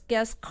next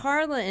guest,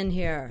 Carla, in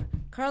here.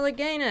 Carla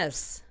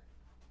Gaines.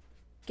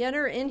 Get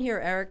her in here,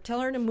 Eric.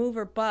 Tell her to move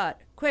her butt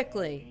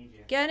quickly.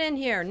 Get in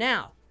here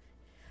now.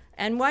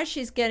 And while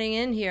she's getting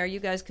in here,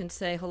 you guys can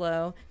say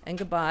hello and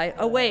goodbye.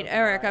 Oh, wait,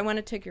 Eric, I want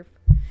to take your...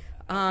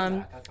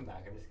 I'll come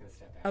back. I'm just going to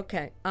step back.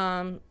 Okay.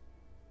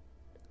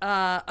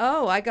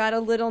 I got a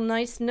little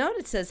nice note.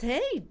 It says,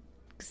 hey,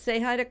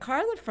 say hi to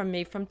Carla from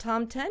me, from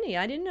Tom Tenney.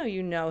 I didn't know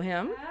you know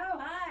him. Oh,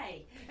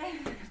 hi.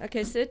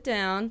 Okay, sit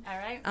down. All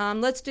right.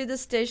 Let's do the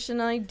station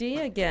ID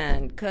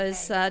again,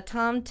 because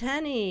Tom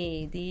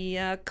Tenney,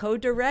 the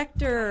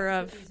co-director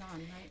of...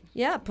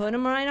 Yeah, put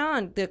him right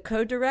on. The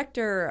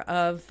co-director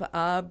of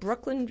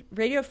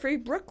Radio Free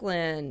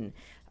Brooklyn,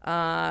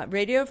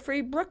 Radio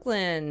Free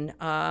Brooklyn,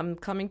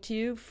 coming to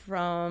you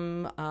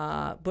from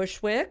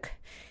Bushwick.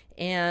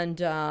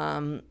 And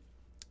I'm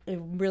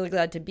really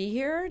glad to be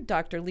here.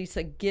 Dr.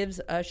 Lisa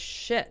gives a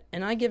shit.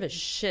 And I give a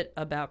shit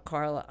about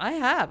Carla. I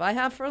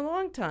have for a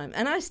long time.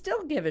 And I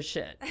still give a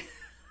shit.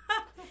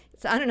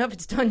 So I don't know if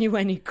it's done you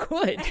any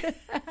good.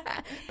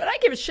 But I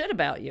give a shit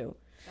about you.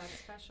 That's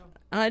special.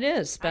 It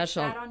is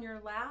special. I sat on your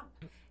lap.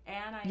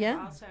 And I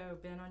have also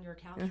been on your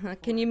couch before.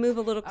 Can you move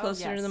a little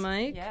closer to the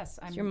mic? Yes.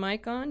 Is your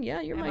mic on?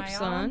 Yeah, your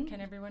mic's on. Can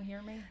everyone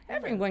hear me?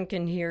 Everyone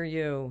can hear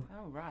you.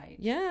 Oh, right.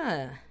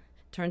 Yeah.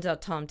 Turns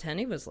out Tom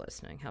Tenney was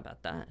listening. How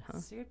about that, huh?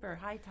 Super.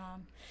 Hi,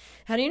 Tom.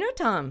 How do you know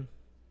Tom?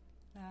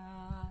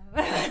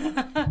 I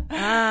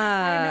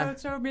know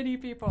so many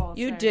people.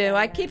 You do.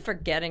 I keep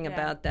forgetting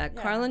about that.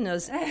 Yeah. Carla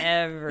knows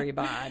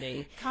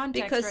everybody.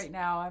 Context right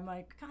now. I'm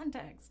like,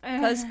 context.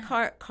 Because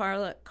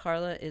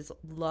Carla is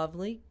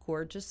lovely,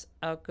 gorgeous,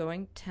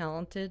 outgoing,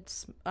 talented.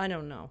 I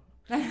don't know.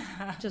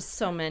 Just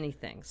so many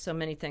things. So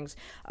many things.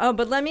 Oh,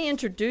 but let me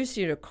introduce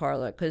you to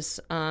Carla because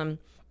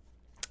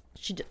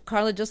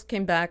Carla just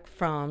came back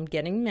from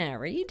getting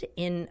married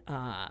in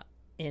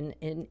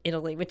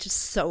Italy, which is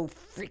so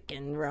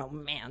freaking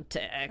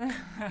romantic.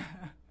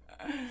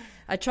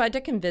 I tried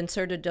to convince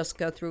her to just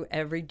go through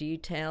every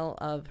detail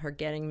of her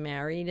getting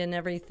married and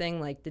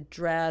everything, like the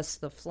dress,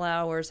 the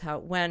flowers, how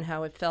it went,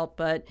 how it felt,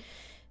 but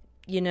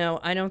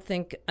I don't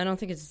think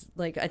it's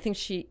like, I think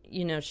she,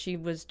 she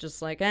was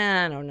just like,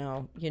 I don't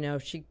know,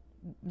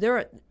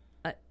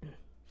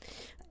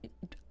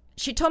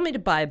 she told me to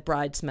buy a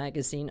bride's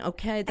magazine.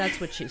 Okay, that's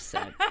what she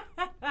said.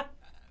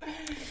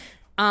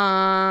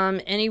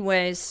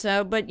 Anyways,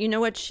 but you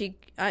know what,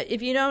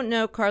 if you don't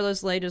know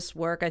Carla's latest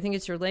work, I think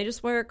it's your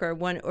latest work or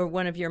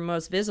one of your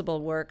most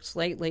visible works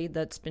lately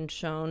that's been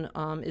shown,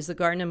 is the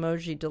Garden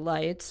Emoji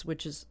Delights,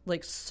 which is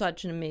like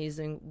such an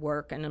amazing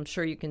work. And I'm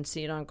sure you can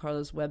see it on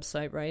Carla's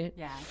website, right?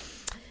 Yeah.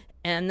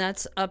 And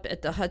that's up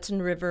at the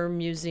Hudson River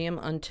Museum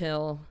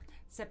until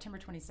September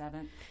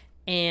 27th.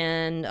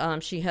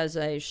 And she has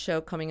a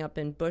show coming up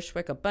in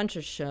Bushwick, a bunch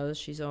of shows.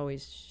 She's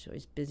always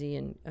busy.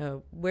 And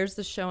where's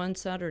the show on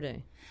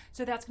Saturday?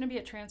 So that's going to be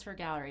at Transfer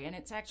Gallery. And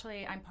it's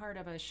actually, I'm part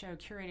of a show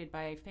curated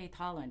by Faith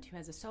Holland, who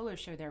has a solo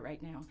show there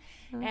right now.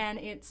 Oh. And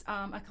it's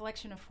a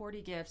collection of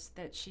 40 gifts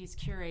that she's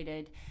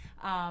curated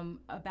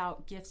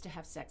about gifts to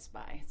have sex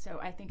by. So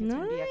I think it's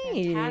going to be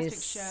a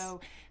fantastic show.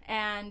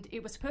 And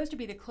it was supposed to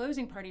be the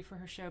closing party for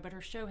her show, but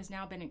her show has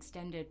now been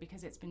extended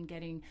because it's been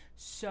getting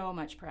so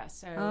much press.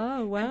 So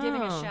I'm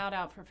giving a shout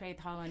out for Faith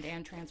Holland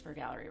and Transfer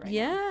Gallery right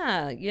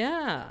now.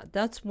 Yeah.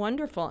 That's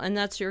wonderful. And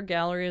that's your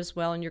gallery as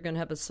well. And you're going to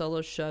have a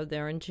solo show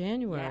there in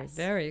January. Yes.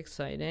 Very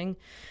exciting.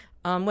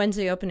 When's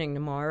the opening?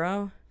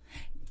 Tomorrow?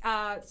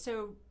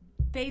 So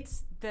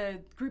Faith's, the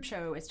group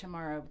show is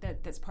tomorrow.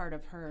 That's part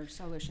of her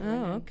solo show.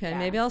 Oh, okay.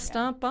 Maybe I'll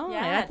stop by.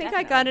 Yeah, I think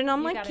I got it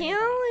on my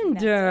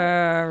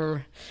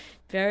calendar.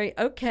 Very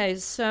okay.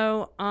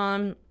 So,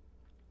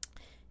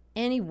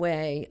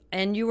 anyway,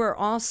 and you were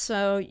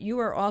also.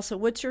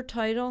 What's your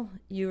title?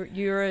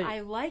 You're. I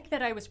like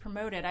that I was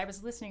promoted. I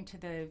was listening to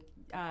the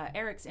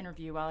Eric's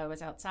interview while I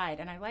was outside,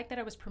 and I like that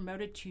I was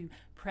promoted to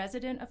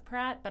president of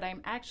Pratt, but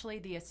I'm actually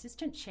the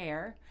assistant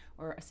chair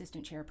or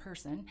assistant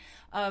chairperson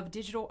of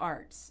digital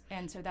arts,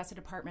 and so that's a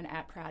department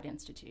at Pratt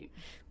Institute.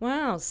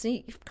 Wow,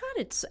 see, you've got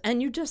it,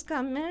 and you just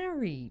got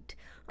married.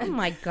 Oh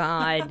my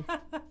God.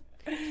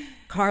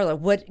 Carla,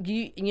 what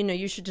you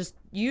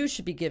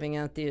should be giving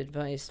out the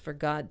advice, for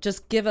God.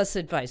 Just give us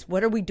advice.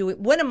 What are we doing?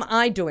 What am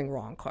I doing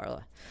wrong,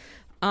 Carla?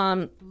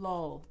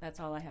 Lol. That's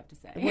all I have to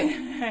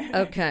say.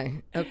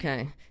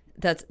 Okay.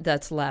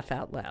 That's laugh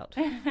out loud.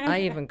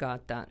 I even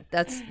got that.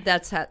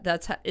 That's how,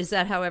 is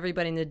that how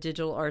everybody in the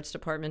digital arts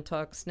department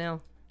talks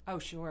now? Oh,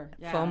 sure.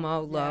 Yeah.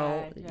 FOMO,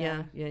 low.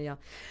 Yeah.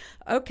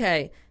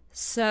 Okay.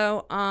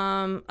 So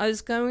I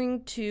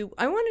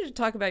wanted to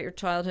talk about your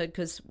childhood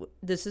because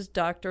this is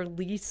Dr.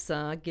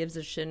 Lisa Gives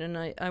a Shit, and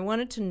I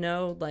wanted to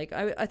know, like,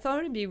 I thought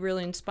it would be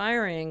really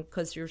inspiring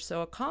because you're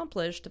so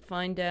accomplished to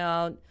find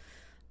out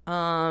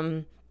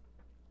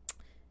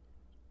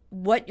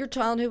what your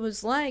childhood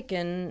was like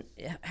and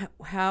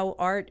how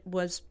art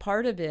was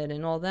part of it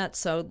and all that.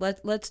 So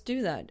let's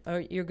do that.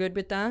 You're good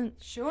with that?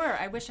 Sure.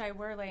 I wish I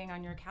were laying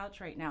on your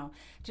couch right now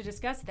to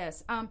discuss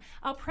this.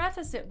 I'll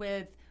preface it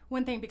with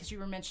one thing, because you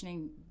were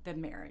mentioning the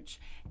marriage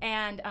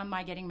and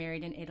my getting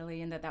married in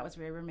Italy and that was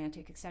very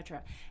romantic,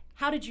 etc.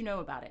 How did you know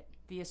about it?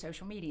 Via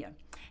social media.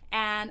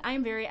 And I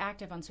am very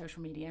active on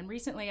social media. And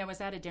recently I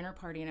was at a dinner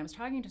party and I was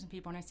talking to some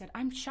people and I said,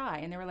 I'm shy.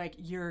 And they were like,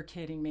 you're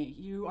kidding me.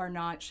 You are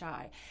not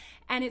shy.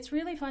 And it's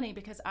really funny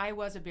because I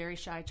was a very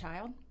shy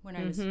child when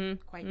I was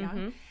quite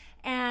young.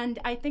 And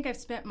I think I've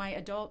spent my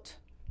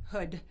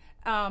adulthood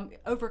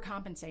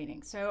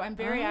overcompensating. So I'm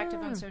very active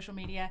on social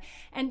media.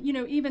 And,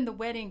 even the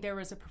wedding, there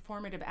was a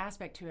performative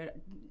aspect to it.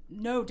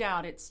 No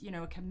doubt it's,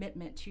 a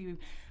commitment to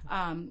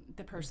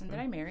the person that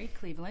I married,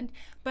 Cleveland.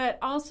 But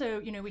also,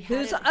 we had...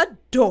 Who's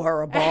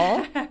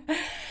adorable.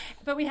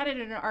 but we had it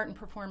in an art and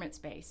performance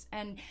space.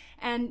 And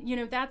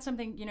that's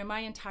something, my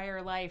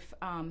entire life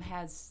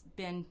has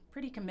been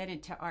pretty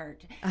committed to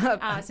art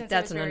since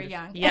I was very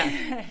young.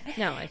 Yeah.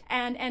 No.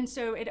 And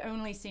so it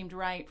only seemed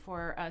right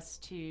for us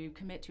to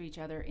commit to each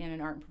other in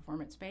an art and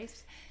performance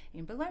space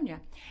in Bologna.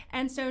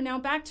 And so now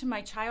back to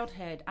my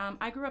childhood.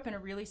 I grew up in a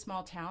really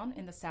small town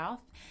in the South.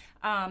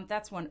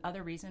 That's one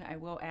other reason I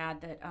will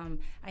add that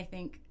I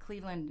think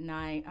Cleveland and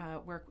I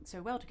work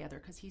so well together,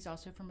 because he's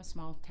also from a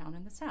small town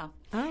in the South.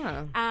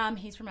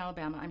 He's from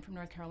Alabama. I'm from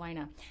North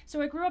Carolina.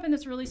 So I grew up in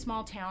this really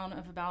small town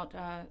of about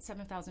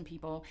 7,000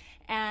 people.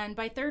 And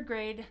by third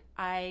grade,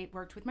 I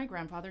worked with my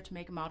grandfather to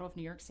make a model of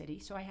New York City.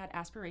 So I had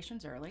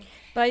aspirations early.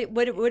 But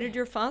what did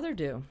your father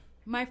do?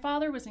 My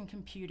father was in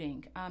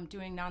computing,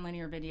 doing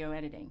nonlinear video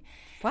editing.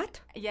 What?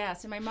 Yeah,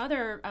 so my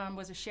mother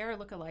was a Cher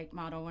lookalike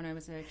model when I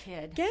was a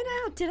kid. Get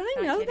out. Did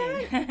I know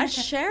that? A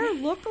Cher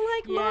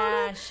lookalike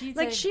model?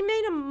 Yeah, she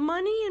made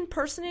money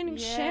impersonating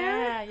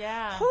Cher?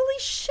 Yeah. Holy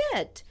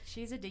shit.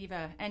 She's a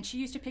diva. And she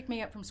used to pick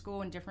me up from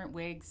school in different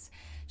wigs.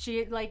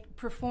 She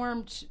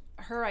performed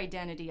her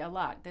identity a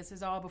lot. This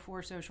is all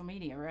before social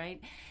media,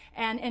 right?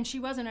 And she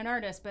wasn't an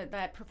artist, but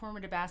that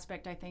performative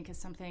aspect, I think, is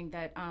something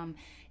that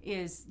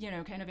is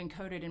kind of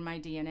encoded in my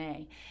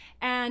DNA.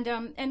 And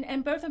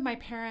both of my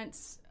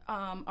parents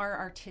are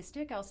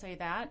artistic, I'll say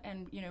that.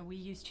 And we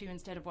used to,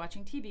 instead of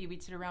watching TV,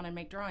 we'd sit around and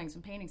make drawings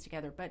and paintings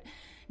together. But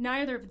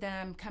neither of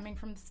them, coming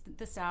from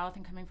the South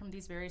and coming from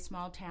these very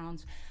small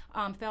towns,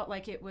 felt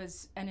like it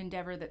was an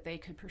endeavor that they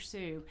could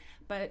pursue.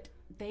 But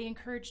they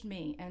encouraged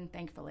me, and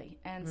thankfully.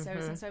 And so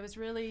since I was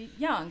really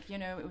young,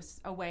 it was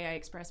a way I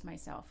expressed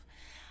myself.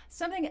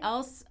 Something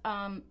else,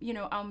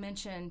 I'll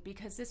mention,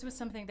 because this was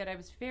something that I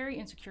was very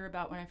insecure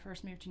about when I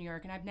first moved to New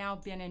York, and I've now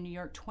been in New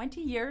York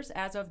 20 years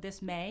as of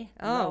this May.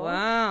 Oh,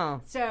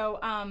 wow. So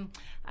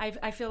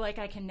I feel like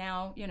I can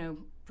now,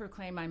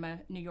 proclaim I'm a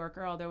New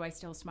Yorker, although I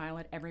still smile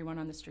at everyone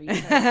on the street.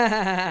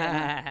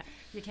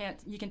 You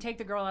can take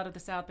the girl out of the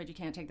South, but you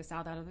can't take the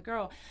South out of the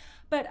girl.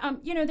 But,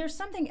 there's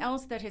something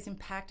else that has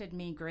impacted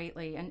me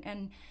greatly,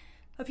 and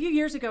a few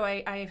years ago,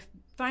 I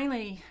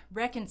finally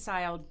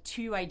reconciled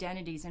two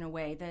identities in a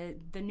way.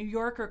 The New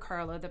Yorker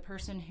Carla, the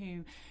person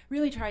who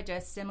really tried to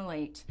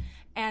assimilate,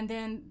 and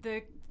then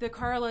the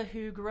Carla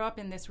who grew up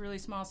in this really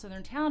small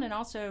southern town, and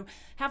also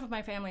half of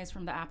my family is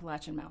from the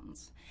Appalachian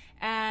Mountains.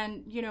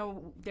 And,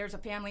 there's a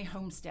family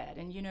homestead,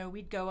 and,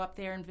 we'd go up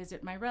there and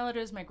visit my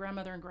relatives. My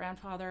grandmother and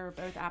grandfather are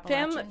both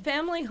Appalachian.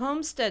 Family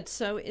homestead.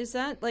 So is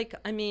that I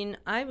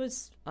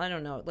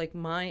don't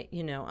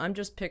know, I'm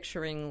just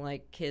picturing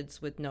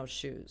kids with no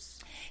shoes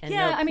and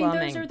no plumbing.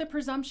 Those are the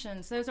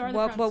presumptions. Presumptions.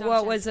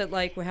 What was it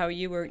like, how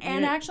you were?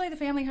 And actually, the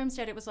family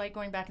homestead, it was like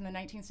going back in the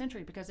 19th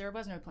century, because there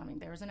was no plumbing.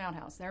 There was an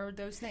outhouse. There were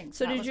those things.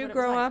 So did you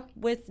grow up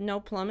with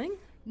no plumbing?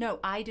 No,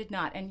 I did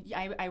not. And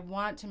I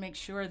want to make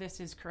sure this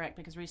is correct,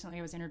 because recently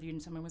I was interviewed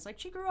and someone was like,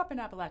 she grew up in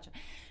Appalachia.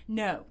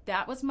 No,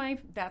 that's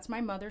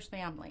my mother's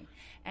family.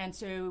 And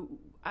so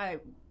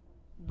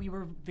we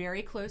were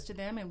very close to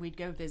them, and we'd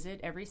go visit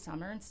every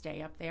summer and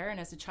stay up there. And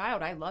as a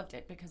child, I loved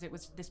it, because it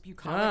was this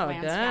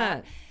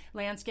bucolic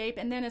landscape.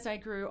 And then as I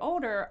grew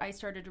older, I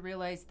started to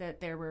realize that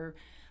there were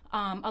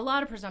a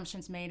lot of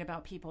presumptions made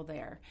about people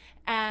there,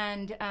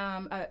 and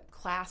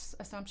class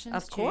assumptions,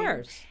 of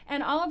course,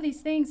 and all of these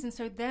things. And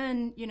so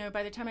then,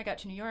 by the time I got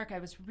to New York, I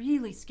was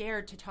really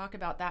scared to talk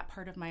about that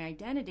part of my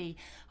identity,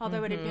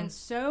 although it had been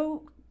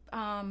so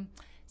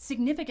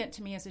significant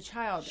to me as a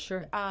child.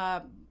 Sure.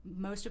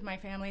 Most of my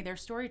family, they're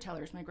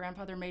storytellers. My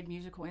grandfather made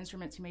musical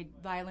instruments. He made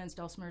violins,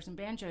 dulcimers, and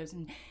banjos.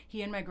 And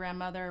he and my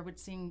grandmother would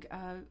sing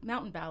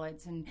mountain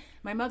ballads. And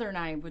my mother and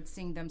I would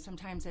sing them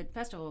sometimes at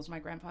festivals my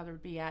grandfather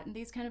would be at, and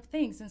these kind of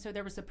things. And so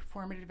there was a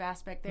performative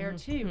aspect there,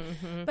 too.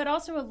 But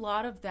also a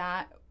lot of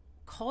that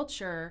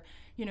culture,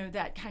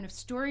 that kind of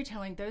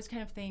storytelling, those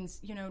kind of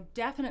things,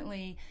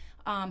 definitely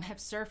have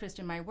surfaced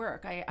in my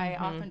work. I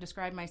often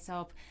describe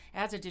myself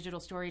as a digital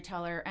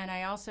storyteller, and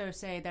I also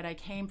say that I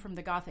came from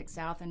the Gothic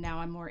South, and now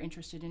I'm more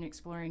interested in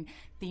exploring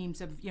themes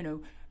of,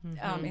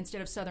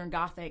 instead of Southern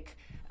Gothic,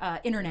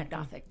 Internet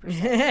Gothic, per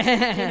se.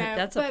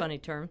 That's a funny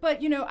term. But,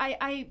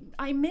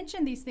 I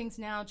mention these things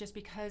now just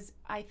because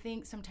I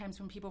think sometimes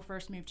when people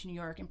first move to New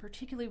York, and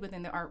particularly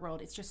within the art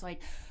world, it's just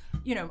like,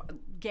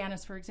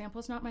 Ganis, for example,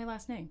 is not my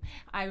last name.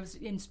 I was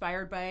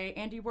inspired by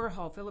Andy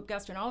Warhol, Philip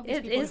Guston, all of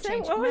these people have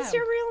changed. What was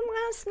your real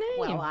last name?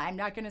 Well, I'm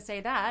not going to say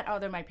that,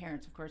 although my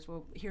parents, of course,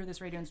 will hear this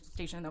radio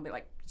station and they'll be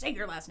like, say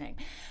your last name.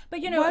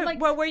 But,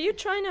 were you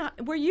trying to,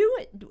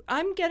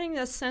 I'm getting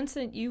a sense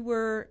that you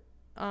were,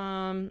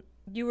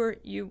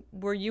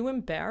 were you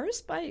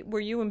embarrassed?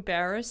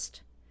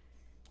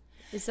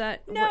 Is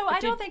that... No, I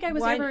don't think I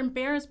was ever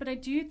embarrassed, but I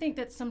do think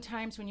that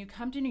sometimes when you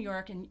come to New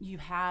York and you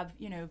have,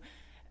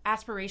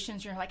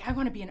 aspirations. You're like, I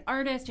want to be an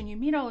artist, and you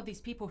meet all of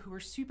these people who are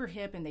super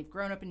hip and they've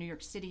grown up in New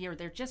York City, or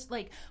they're just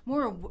like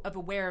more of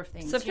aware of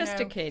things.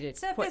 Sophisticated,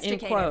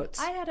 Sophisticated. in quotes.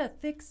 I had a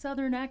thick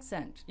Southern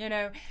accent,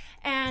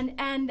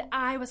 and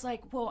I was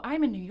like, well,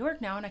 I'm in New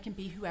York now, and I can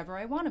be whoever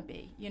I want to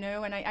be,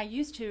 And I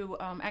used to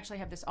actually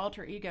have this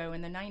alter ego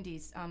in the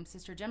 90s,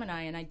 Sister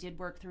Gemini, and I did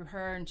work through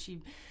her, and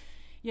she,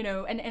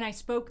 and I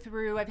spoke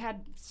through, I've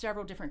had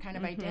several different kind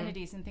of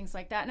identities and things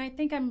like that. And I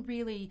think I'm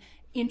really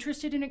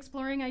interested in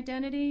exploring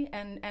identity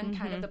and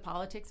kind of the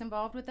politics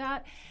involved with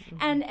that.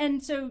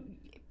 And so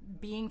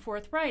being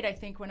forthright, I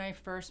think when I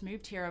first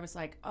moved here, I was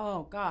like,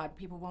 oh God,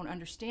 people won't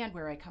understand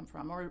where I come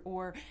from.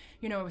 Or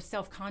I was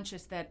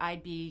self-conscious that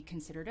I'd be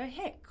considered a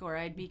hick, or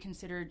I'd be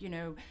considered,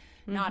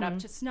 not up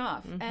to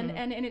snuff.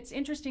 And it's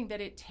interesting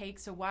that it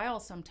takes a while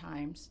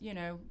sometimes,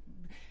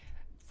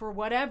 for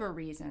whatever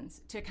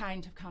reasons, to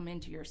kind of come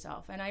into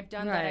yourself. And I've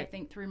done that, I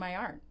think, through my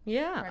art.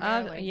 Yeah.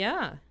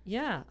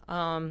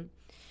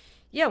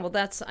 Well,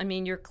 that's,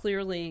 you're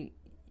clearly,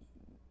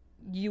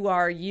 you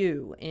are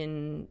you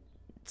in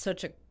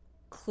such a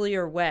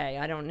clear way.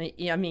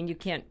 You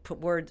can't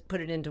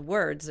put it into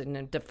words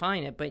and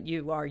define it, but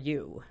you are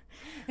you.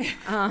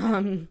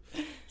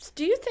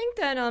 Do you think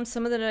that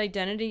some of that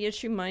identity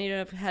issue might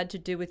have had to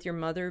do with your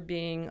mother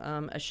being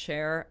a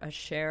share?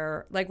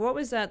 Like, what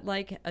was that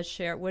like?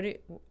 Share?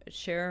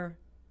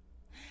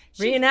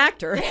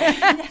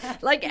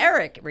 Reenactor, like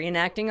Eric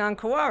reenacting on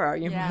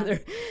Kawara, your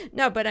mother.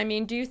 No, but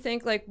do you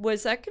think, like,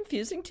 was that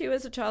confusing to you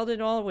as a child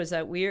at all? Was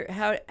that weird?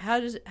 How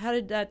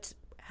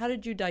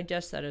did you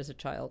digest that as a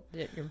child?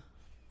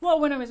 Well,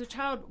 when I was a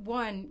child,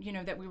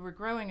 that we were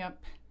growing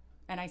up.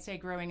 And I say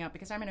growing up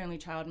because I'm an only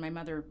child, and my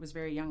mother was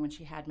very young when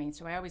she had me.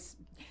 So I always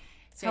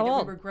say that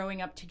we were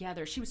growing up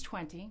together. She was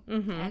 20.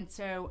 And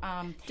so...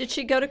 did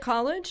she go to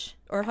college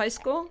or high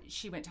school?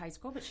 She went to high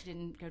school, but she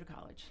didn't go to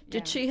college.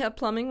 Did she have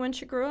plumbing when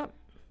she grew up?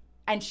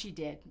 And she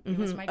did. It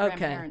was my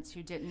grandparents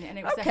who didn't, and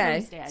it was a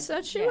homestead.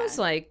 So she was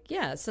like,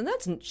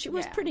 she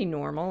was pretty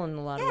normal in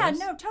a lot of ways.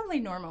 Yeah, no,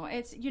 totally normal.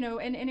 It's,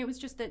 and it was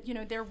just that,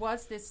 there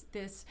was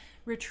this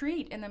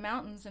retreat in the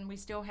mountains, and we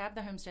still have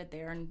the homestead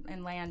there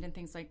and land and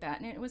things like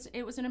that. And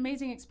it was an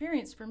amazing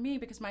experience for me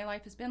because my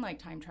life has been like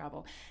time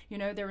travel.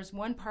 There was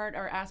one part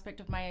or aspect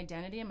of my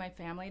identity and my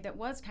family that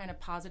was kind of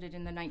posited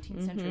in the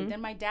 19th century.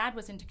 Then my dad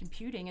was into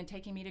computing and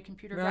taking me to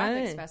computer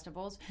graphics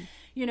festivals,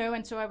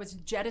 and so I was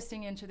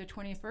jettisoning into the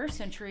 21st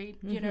century,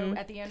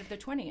 at the end of the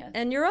 20th.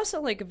 And you're also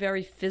like a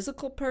very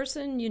physical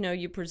person.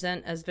 You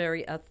present as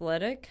very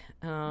athletic,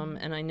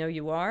 and I know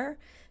you are.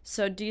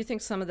 So do you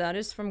think some of that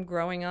is from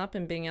growing up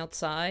and being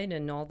outside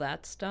and all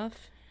that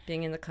stuff,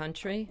 being in the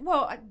country?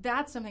 Well,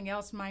 that's something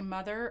else. My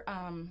mother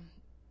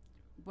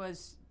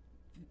was,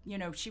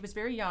 she was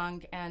very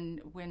young and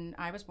when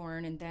I was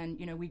born, and then,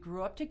 we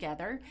grew up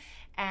together,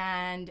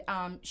 and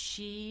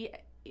she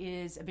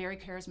is a very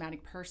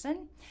charismatic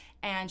person,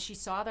 and she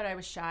saw that I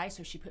was shy,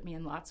 so she put me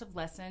in lots of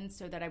lessons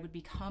so that I would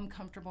become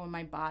comfortable in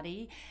my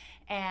body.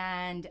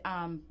 And,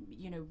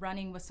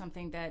 running was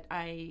something that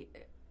I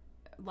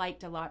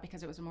liked a lot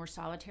because it was a more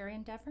solitary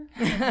endeavor.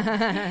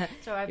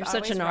 So You're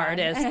such an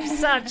artist.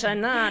 Such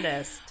an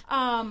artist.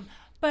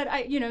 But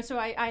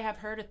I have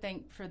her to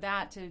thank for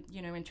that, to,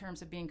 in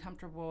terms of being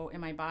comfortable in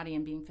my body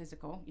and being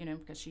physical,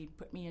 because she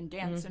put me in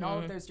dance and all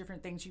of those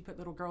different things you put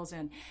little girls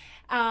in.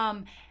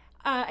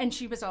 And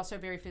she was also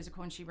very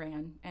physical, and she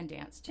ran and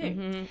danced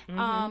too.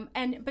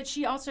 But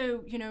she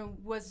also,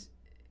 was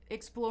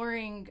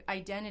exploring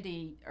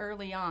identity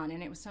early on,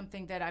 and it was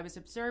something that I was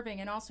observing,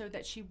 and also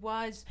that she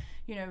was,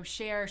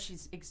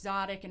 she's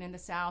exotic, and in the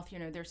South,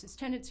 there's this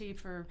tendency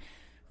for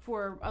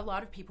a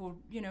lot of people,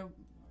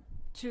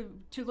 to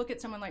look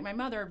at someone like my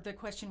mother. The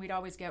question we'd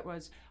always get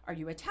was, are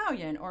you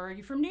Italian, or are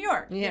you from New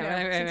York?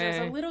 Since I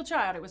was a little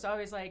child, it was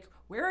always like,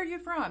 where are you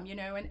from?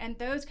 And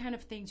those kind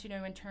of things,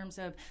 in terms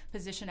of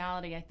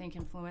positionality, I think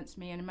influenced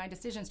me and my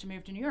decisions to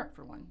move to New York,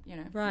 for one,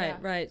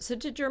 Right. So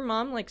did your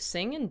mom like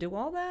sing and do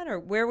all that, or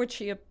where would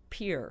she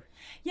appear?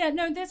 Yeah,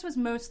 no, this was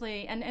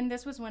mostly, and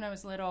this was when I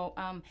was little,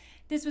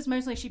 this was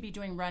mostly she'd be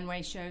doing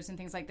runway shows and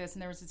things like this,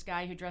 and there was this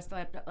guy who dressed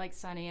up like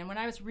Sonny, and when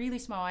I was really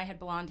small, I had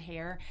blonde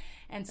hair,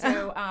 and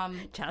so...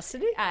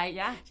 Chastity?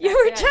 Yeah. You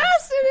were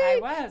Chastity? I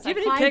was. Do you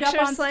have any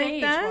pictures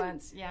like that?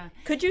 Once. Yeah.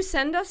 Could you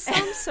send us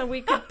some so we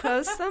could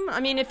post them?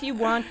 If you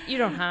want, you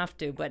don't have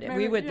to, but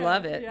we would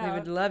love it. Yeah. We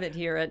would love it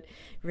here at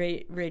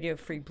Radio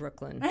Free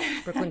Brooklyn.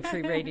 Brooklyn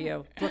Free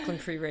Radio. Brooklyn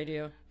Free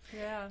Radio.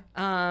 Yeah.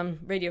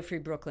 Radio Free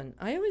Brooklyn.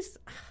 I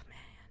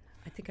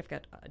think I've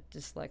got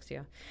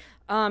dyslexia.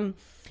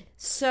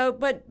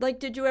 But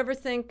did you ever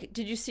think,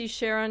 did you see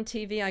Cher on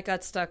TV? I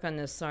got stuck on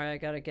this. Sorry, I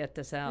got to get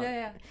this out.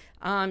 Yeah.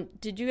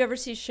 Did you ever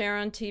see Cher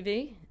on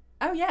TV?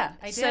 Oh, yeah,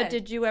 I did. So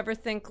did you ever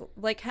think,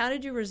 how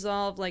did you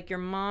resolve, your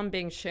mom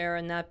being Cher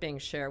and that being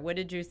Cher? What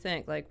did you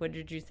think? What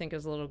did you think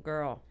as a little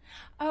girl?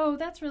 Oh,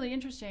 that's really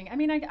interesting.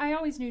 I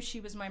always knew she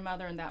was my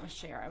mother and that was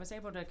Cher. I was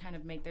able to kind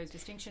of make those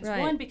distinctions.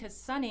 Right. One, because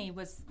Sonny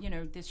was,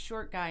 this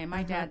short guy, and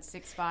my dad's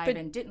 6'5",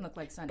 and didn't look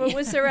like Sonny. But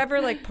was there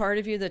ever, part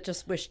of you that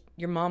just wished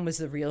your mom was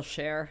the real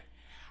Cher?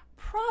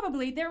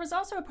 Probably. There was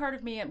also a part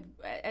of me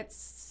at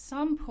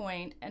some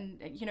point,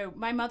 and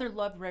my mother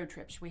loved road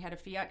trips. We had a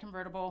Fiat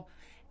convertible,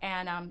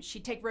 and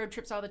she'd take road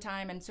trips all the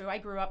time, and so I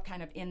grew up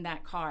kind of in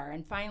that car.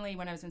 And finally,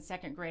 when I was in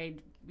second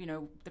grade,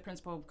 the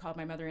principal called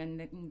my mother in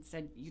and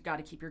said, "You got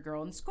to keep your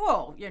girl in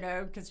school,"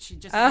 because she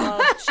just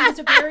loved, she was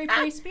a very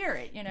free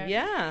spirit,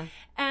 Yeah.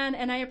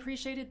 And I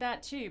appreciated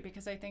that too,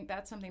 because I think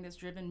that's something that's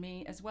driven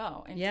me as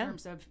well in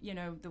terms of,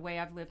 the way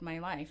I've lived my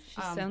life.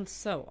 She sounds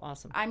so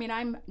awesome. I mean,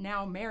 I'm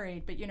now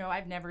married, but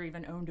I've never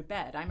even owned a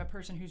bed. I'm a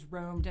person who's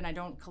roamed, and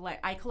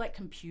I collect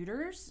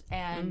computers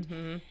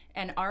and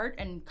art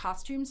and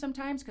costumes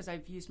sometimes, because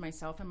I've used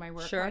myself in my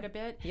work quite a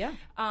bit. Yeah.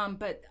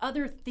 But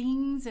other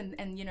things and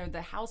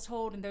the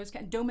household and those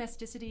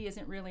domesticity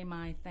isn't really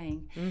my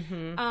thing.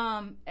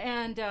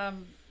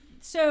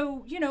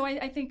 So,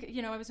 I think,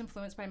 I was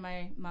influenced by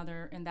my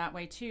mother in that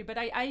way too, but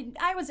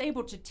I was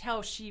able to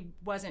tell she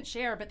wasn't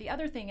Cher. But the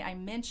other thing I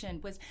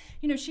mentioned was,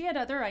 she had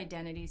other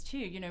identities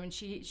too, and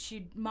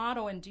she'd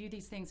model and do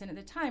these things. And at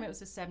the time it was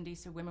the 70s,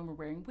 so women were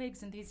wearing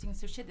wigs and these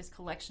things. So she had this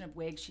collection of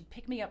wigs. She'd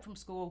pick me up from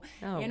school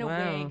in a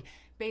wig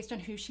based on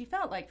who she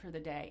felt like for the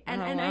day.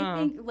 And I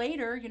think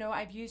later,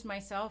 I've used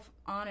myself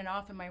on and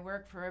off in my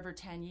work for over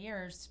 10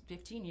 years,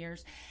 15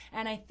 years.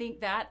 And I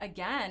think that,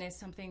 again, is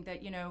something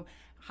that,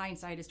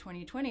 hindsight is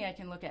 20/20. I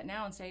can look at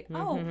now and say,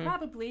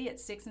 probably at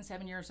 6 and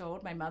 7 years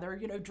old, my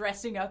mother,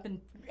 dressing up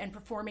and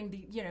performing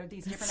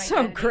these different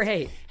identities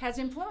great. has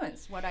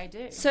influenced what I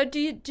do. So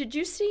did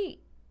you see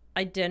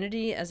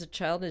identity as a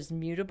child as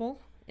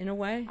mutable in a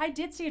way? I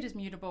did see it as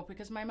mutable,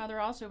 because my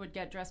mother also would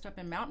get dressed up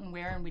in mountain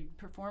wear, and we'd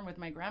perform with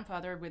my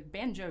grandfather with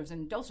banjos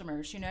and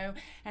dulcimers,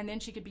 and then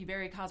she could be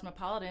very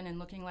cosmopolitan and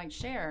looking like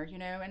Cher,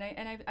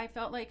 and I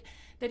felt like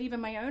that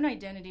even my own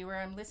identity, where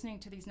I'm listening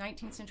to these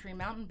 19th century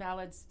mountain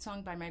ballads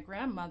sung by my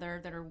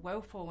grandmother that are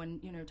woeful and,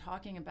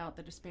 talking about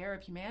the despair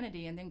of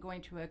humanity, and then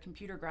going to a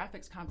computer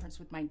graphics conference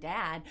with my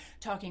dad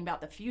talking about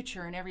the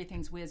future and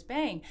everything's whiz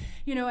bang,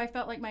 I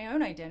felt like my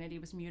own identity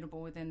was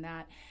mutable within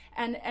that.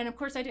 And of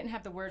course I didn't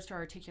have the words to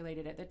articulate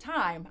it at the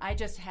time. I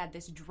just had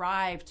this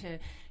drive to,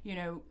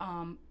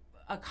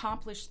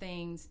 accomplish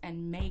things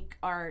and make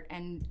art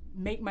and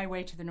make my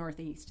way to the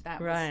Northeast.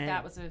 That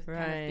was a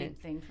kind of big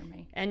thing for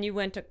me. And you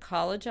went to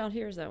college out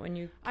here? Is that when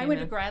you I went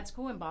to grad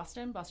school in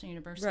Boston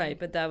University. Right,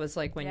 but that was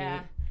like when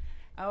you...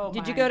 Oh,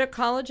 Did you go to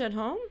college at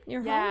home?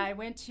 Your home? I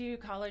went to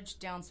college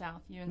down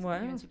south, UNC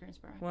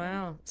Greensboro.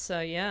 Wow. So,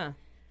 yeah.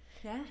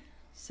 Yeah.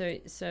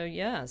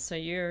 So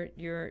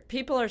you're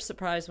people are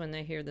surprised when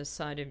they hear this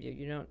side of you.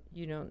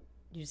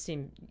 You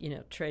seem,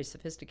 très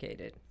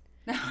sophisticated.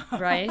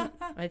 Right?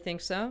 I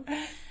think so.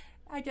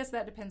 I guess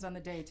that depends on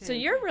the day too. So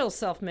you're a real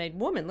self-made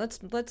woman.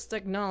 Let's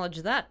acknowledge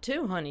that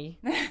too, honey.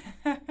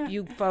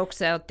 You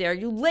folks out there,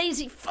 you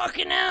lazy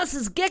fucking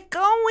asses, get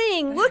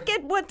going. Look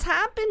at what's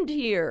happened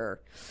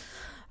here.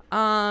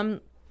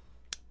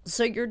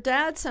 So your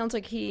dad sounds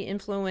like he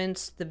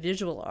influenced the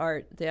visual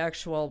art, the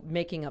actual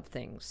making up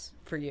things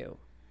for you.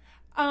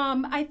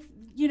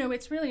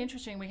 It's really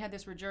interesting. We had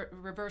this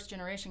reverse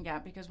generation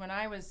gap, because when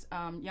I was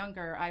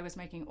younger, I was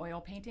making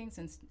oil paintings,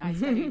 and I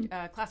studied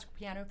classical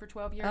piano for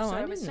 12 years. So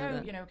I was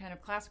kind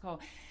of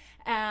classical.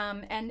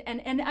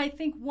 And I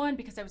think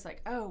because I was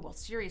like,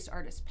 serious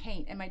artists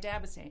paint. And my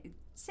dad was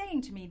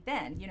saying to me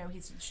then,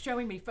 he's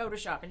showing me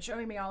Photoshop and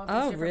showing me all of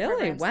these different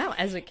programs. Wow,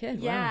 as a kid.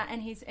 Yeah, wow.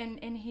 and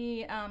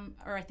he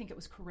or I think it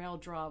was Corel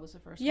Draw was the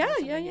first one.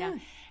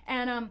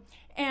 Yeah.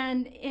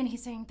 And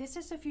he's saying, this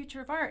is the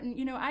future of art.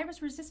 And, I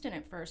was resistant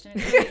at first. And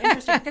it's really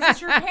interesting, because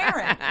it's your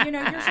parent.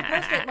 You're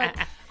supposed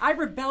to, I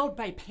rebelled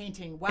by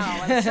painting. Wow,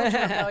 I was such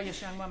a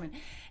rebellious young woman.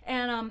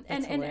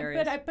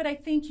 But I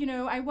think,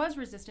 I was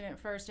resistant at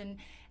first.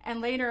 And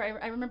later,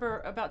 I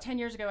remember about 10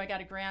 years ago, I got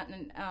a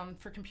grant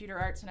for computer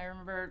arts. And I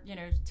remember,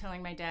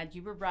 telling my dad,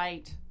 you were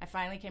right. I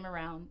finally came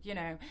around,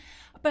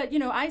 But,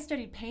 I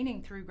studied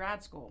painting through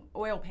grad school,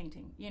 oil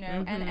painting,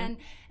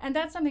 and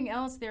that's something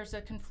else. There's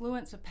a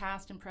confluence of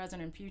past and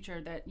present and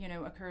future that,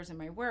 occurs in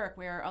my work,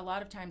 where a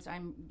lot of times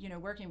I'm,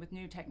 working with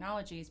new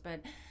technologies,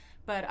 but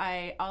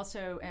I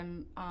also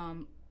am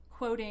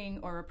quoting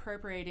or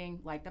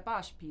appropriating, like the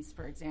Bosch piece,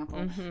 for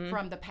example,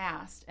 from the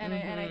past. And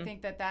I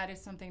think that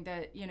is something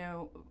that,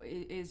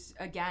 is,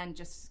 again,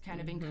 just kind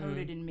of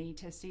encoded in me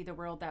to see the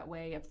world that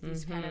way, of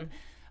these kind of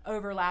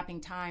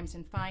overlapping times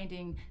and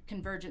finding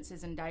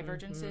convergences and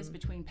divergences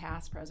between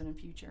past, present, and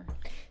future.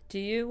 Do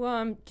you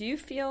ever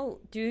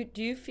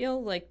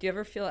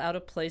feel out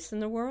of place in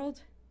the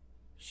world?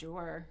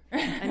 Sure.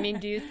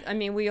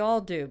 We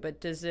all do,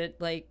 but does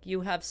it,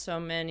 you have so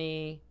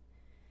many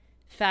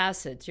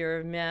facets,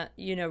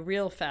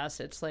 real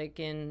facets, like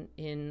in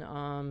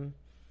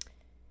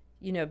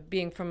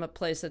being from a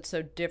place that's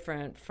so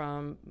different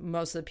from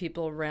most of the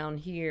people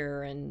around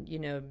here, and,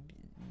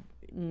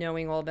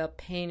 knowing all about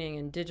painting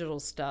and digital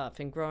stuff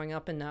and growing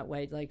up in that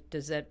way.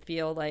 Does that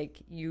feel like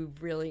you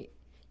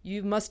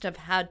must have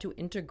had to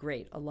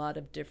integrate a lot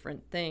of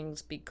different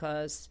things,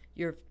 because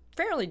you're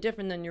fairly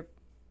different than your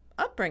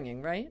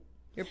upbringing, right?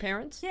 Your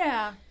parents?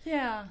 Yeah,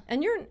 yeah.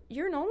 And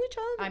you're an only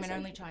child? I'm an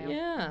only child.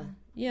 Yeah,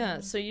 yeah.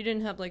 So you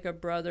didn't have like a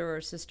brother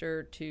or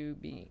sister to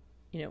be,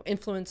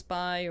 influenced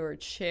by or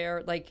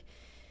share. Like,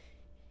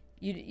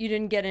 you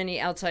didn't get any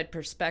outside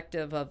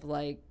perspective of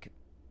like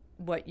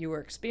what you were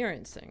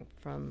experiencing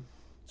from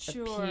a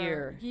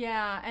peer.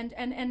 Yeah,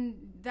 and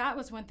that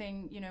was one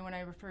thing, when I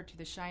referred to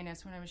the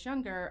shyness when I was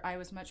younger, I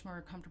was much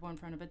more comfortable in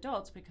front of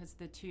adults because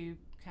the two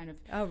kind of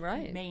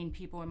main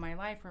people in my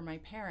life were my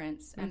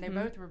parents, and they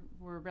both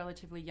were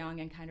relatively young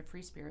and kind of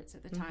free spirits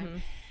at the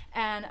time.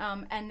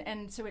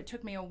 And so it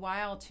took me a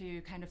while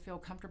to kind of feel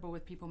comfortable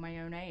with people my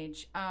own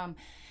age.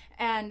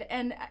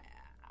 And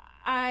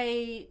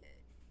I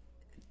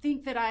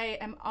think that I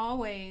am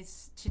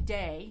always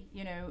today,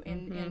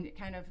 in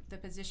kind of the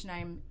position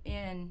I'm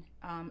in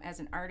as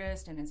an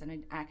artist and as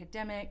an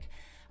academic,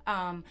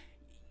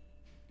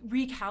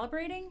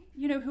 recalibrating,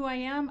 who I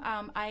am.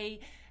 I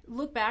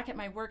look back at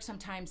my work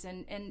sometimes,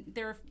 and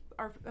there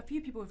are a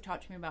few people who've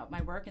talked to me about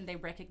my work, and they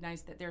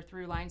recognize that they're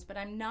through lines, but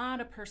I'm not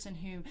a person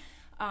who,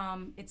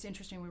 it's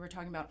interesting, we were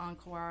talking about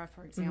Ankawara,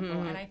 for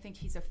example, and I think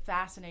he's a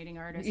fascinating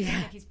artist. I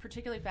think he's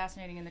particularly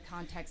fascinating in the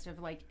context of,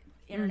 like,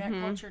 internet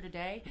culture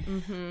today.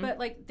 But,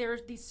 like,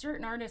 there's these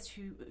certain artists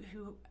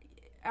who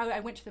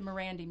I went to the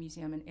Morandi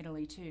Museum in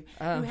Italy, too,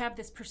 who have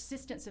this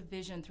persistence of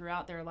vision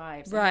throughout their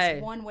lives. And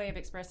it's one way of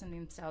expressing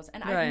themselves.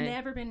 And I've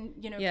never been,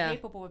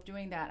 capable of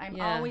doing that. I'm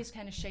always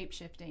kind of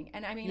shape-shifting.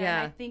 And, I mean,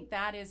 I think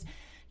that is,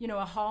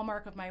 a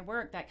hallmark of my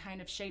work, that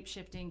kind of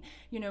shape-shifting,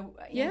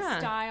 in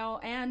style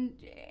and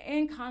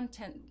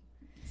content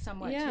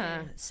somewhat,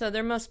 too. So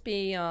there must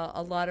be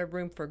a lot of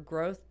room for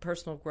growth,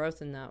 personal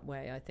growth in that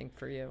way, I think,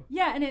 for you.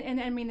 Yeah, and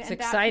I mean, it's and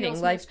exciting. That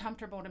feels most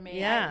comfortable to me.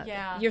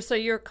 Yeah.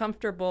 You're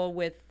comfortable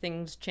with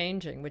things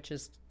changing, which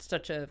is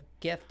such a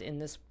gift in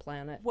this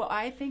planet. Well,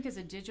 I think as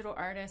a digital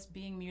artist,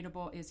 being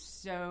mutable is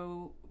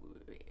so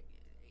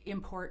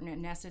important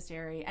and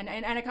necessary. And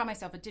I call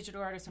myself a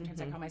digital artist.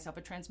 Sometimes I call myself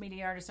a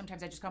transmedia artist.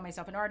 Sometimes I just call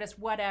myself an artist,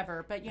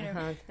 whatever. But,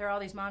 there are all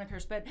these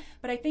monikers. But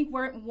I think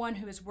one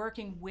who is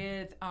working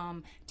with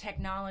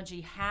technology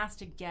has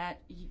to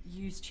get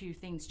used to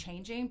things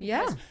changing.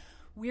 Because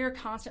we're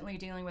constantly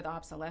dealing with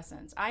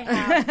obsolescence. I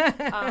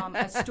have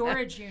a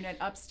storage unit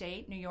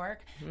upstate New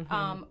York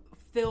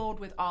filled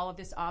with all of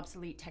this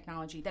obsolete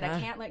technology that I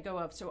can't let go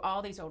of. So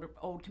all these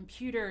old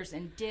computers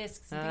and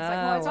discs and things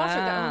like, well, it's also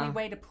the only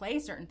way to play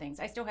certain things.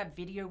 I still have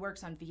video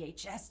works on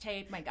VHS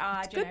tape. My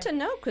God. It's good to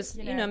know because,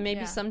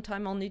 maybe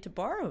sometime I'll need to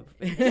borrow.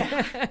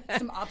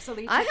 Some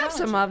obsolete technology. I have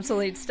some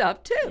obsolete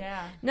stuff, too.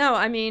 Yeah. No,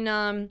 I mean,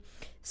 and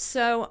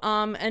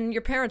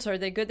your parents, are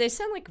they good? They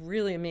sound like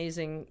really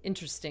amazing,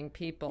 interesting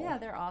people. Yeah,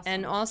 they're awesome.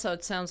 And also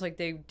it sounds like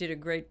they did a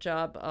great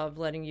job of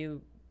letting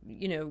you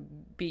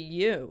be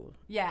you.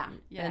 Yeah.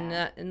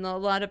 And a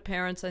lot of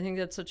parents, I think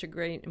that's such a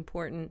great,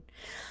 important.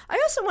 I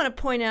also want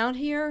to point out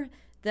here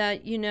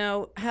that,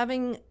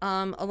 having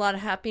a lot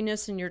of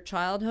happiness in your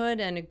childhood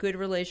and a good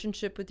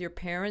relationship with your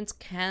parents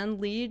can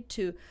lead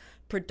to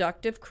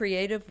productive,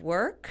 creative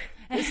work.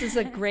 This is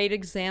a great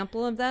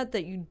example of that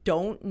you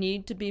don't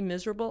need to be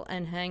miserable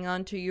and hang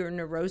on to your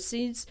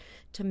neuroses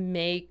to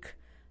make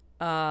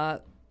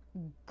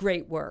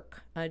great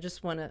work. I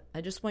just want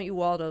you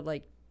all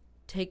to,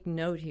 take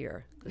note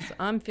here, because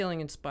I'm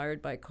feeling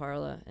inspired by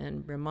Carla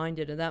and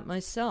reminded of that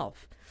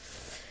myself.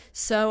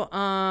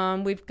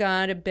 So we've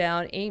got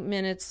about 8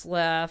 minutes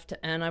left,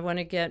 and I want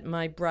to get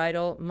my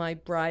bridal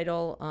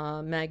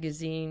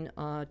magazine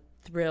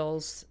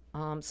thrills.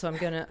 So I'm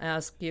going to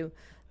ask you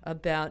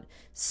about.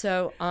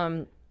 So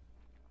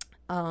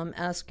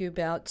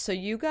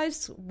you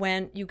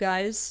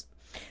guys.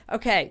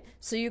 Okay.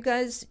 So you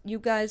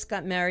guys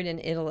got married in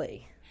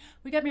Italy.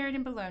 We got married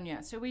in Bologna.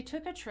 So we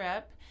took a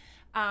trip.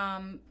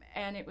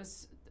 And it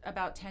was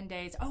about 10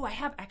 days. Oh, I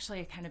have actually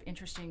a kind of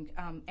interesting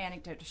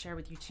anecdote to share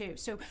with you, too.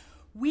 So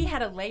we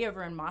had a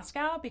layover in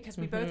Moscow because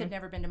we both had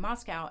never been to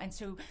Moscow. And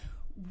so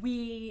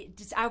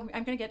I'm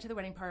going to get to the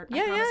wedding part.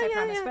 I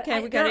promise. But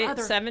okay, we got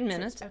 7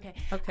 minutes. Okay.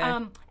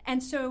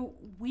 And so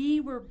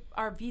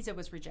our visa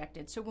was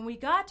rejected. So when we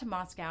got to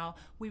Moscow,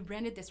 we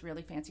rented this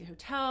really fancy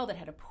hotel that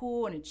had a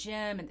pool and a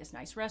gym and this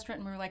nice restaurant.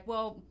 And we were like,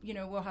 well,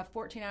 we'll have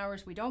 14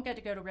 hours. We don't get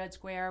to go to Red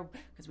Square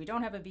because we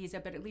don't have a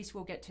visa, but at least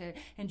we'll get to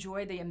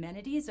enjoy the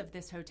amenities of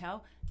this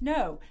hotel.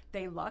 No,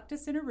 they locked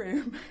us in a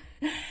room.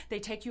 They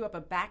take you up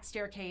a back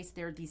staircase.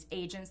 There are these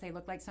agents. They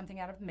look like something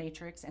out of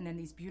Matrix. And then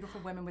these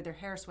beautiful women with their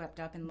hair swept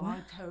up in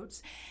long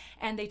coats.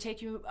 And they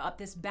take you up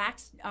this back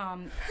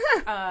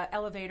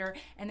elevator.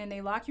 And then they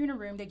lock you in a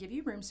room. They give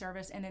you room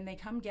service. And then they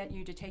come get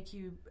you to take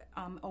you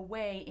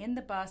away in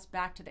the bus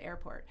back to the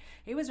airport.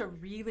 It was a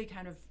really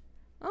kind of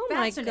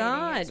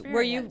fascinating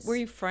experience. Were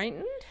you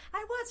frightened?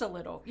 I was a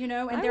little,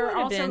 and there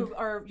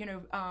are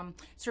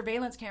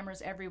surveillance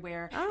cameras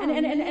everywhere. Oh,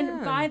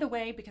 and by the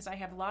way, because I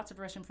have lots of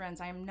Russian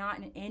friends, I am not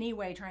in any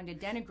way trying to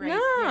denigrate.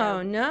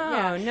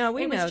 No,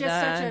 we know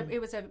that.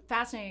 It was a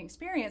fascinating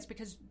experience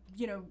because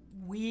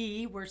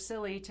we were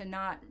silly to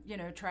not,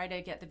 try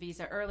to get the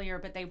visa earlier,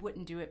 but they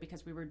wouldn't do it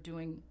because we were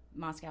doing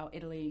Moscow,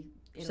 Italy,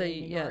 So New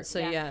York.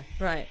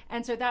 right.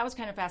 And so that was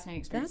kind of fascinating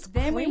experience. That's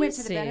Then we went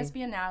to the crazy. Venice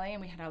Biennale,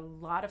 and we had a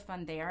lot of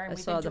fun there. And I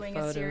we've saw been the doing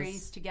photos. a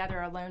series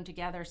together, alone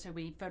together. So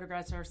we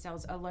photographed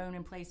ourselves alone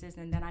in places,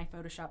 and then I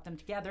photoshopped them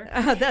together.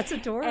 Oh, that's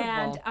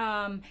adorable.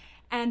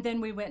 And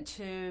then we went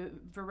to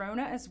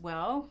Verona as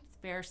well,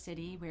 fair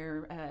city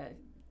where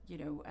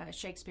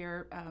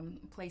Shakespeare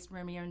placed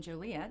Romeo and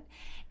Juliet,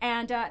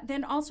 and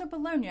then also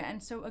Bologna.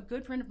 And so a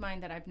good friend of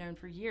mine that I've known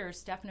for years,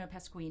 Stefano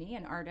Pasquini,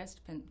 an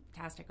artist,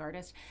 fantastic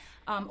artist,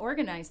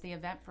 organized the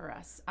event for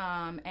us.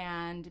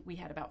 And we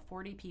had about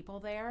 40 people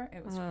there.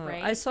 It was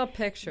great. I saw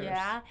pictures.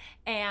 Yeah,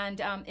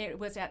 and it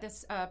was at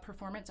this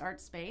performance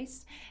art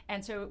space,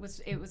 and so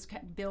it was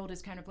billed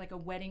as kind of like a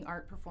wedding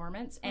art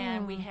performance.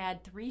 And we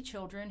had 3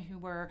 children who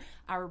were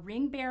our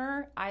ring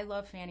bearer. I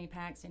love fanny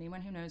packs.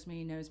 Anyone who knows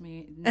me knows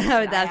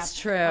Oh, that's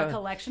true. A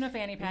collection of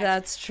fanny packs.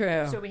 That's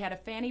true. So we had a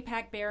fanny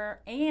pack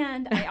bearer,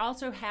 and I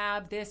also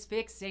have this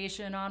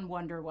fixation on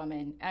Wonder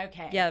Woman.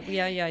 Okay. Yeah.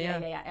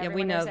 Everyone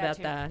We know knows about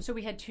too. that. So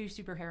we had 2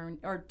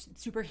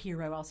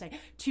 superhero, I'll say,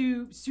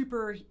 2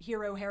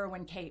 superhero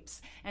heroine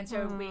capes, and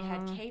so we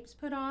had capes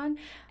put on,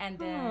 and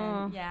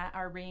then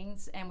our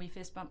rings, and we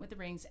fist bumped with the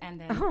rings, and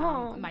then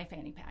my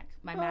fanny pack,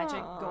 my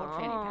magic gold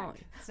fanny pack.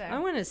 So I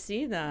want to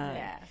see that.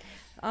 yeah.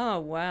 Oh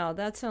wow,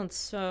 that sounds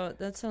so.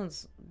 So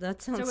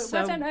it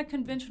wasn't a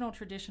conventional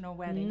traditional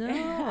wedding.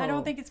 No. I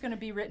don't think it's going to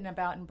be written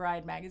about in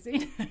Bride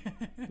magazine.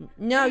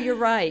 No, you're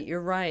right.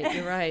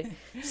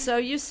 So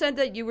you said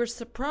that you were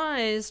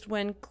surprised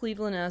when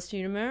Cleveland asked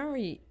you to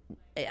marry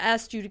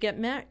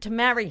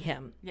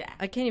him. Yeah.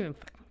 I can't even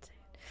fucking say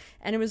it.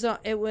 And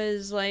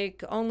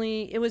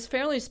it was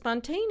fairly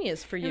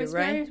spontaneous for you,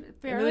 right?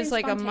 Fairly it was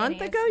like a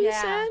month ago, you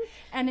said?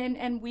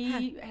 And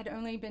we had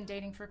only been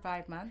dating for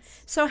 5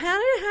 months. So how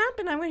did it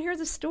happen? I want to hear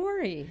the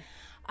story.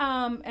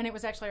 And it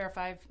was actually our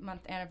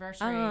 5-month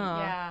anniversary. Oh.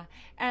 Yeah.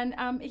 And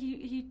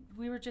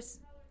we were just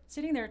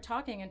sitting there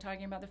talking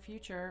about the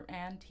future,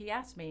 and he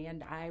asked me,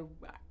 and I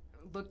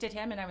looked at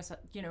him, and I was,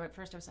 at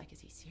first I was like, is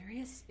he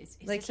serious? Is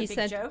Like this he a big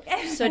said, joke?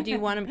 So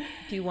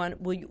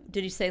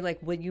did he say like,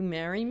 will you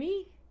marry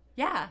me?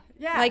 Yeah.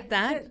 Like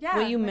that? Yeah.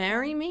 Will you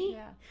marry me?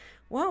 Yeah.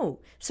 Whoa.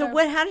 So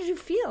how did you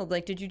feel?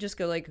 Like, did you just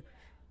go like,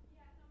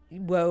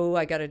 whoa,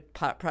 I got to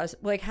process?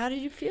 Like, how did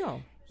you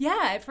feel?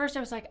 Yeah, at first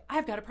I was like,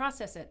 I've got to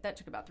process it. That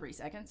took about 3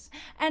 seconds.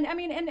 And I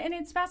mean, and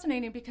it's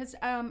fascinating because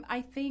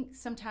I think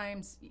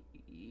sometimes,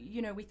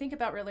 we think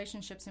about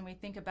relationships and we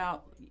think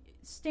about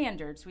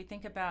standards. We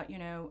think about,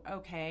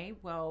 okay,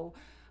 well,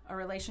 a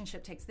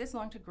relationship takes this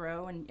long to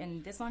grow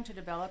and this long to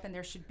develop, and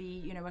there should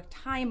be, a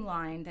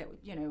timeline that,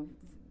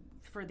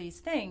 for these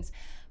things.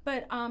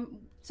 But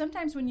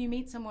sometimes when you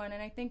meet someone,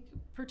 and I think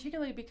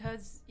particularly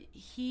because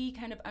he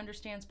kind of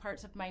understands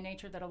parts of my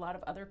nature that a lot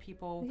of other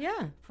people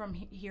from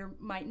here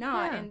might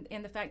not,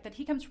 and the fact that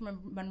he comes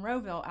from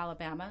Monroeville,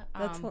 Alabama.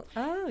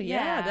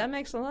 That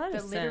makes a lot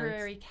of sense. The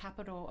literary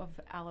capital of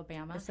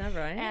Alabama. Is that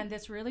right? And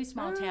this really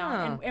small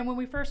town. And when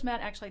we first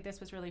met, actually, this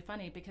was really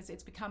funny because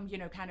it's become,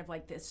 kind of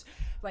like this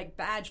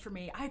badge for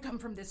me. I come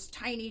from this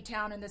tiny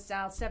town in the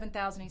South,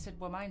 7,000. He said,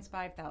 well, mine's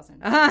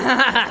 5,000.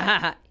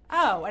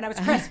 Oh, and I was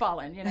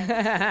crestfallen,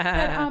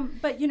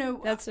 But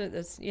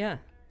that's yeah.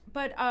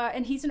 But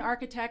and he's an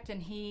architect,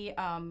 and he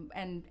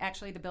and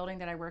actually the building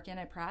that I work in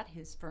at Pratt,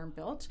 his firm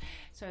built.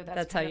 So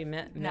that's how you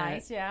met.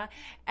 Nice, yeah.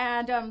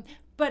 And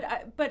but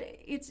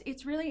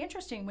it's really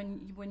interesting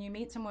when you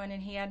meet someone,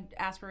 and he had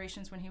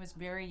aspirations when he was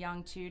very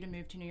young too to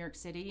move to New York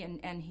City,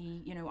 and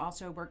he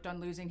also worked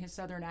on losing his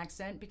Southern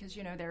accent because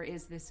there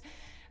is this.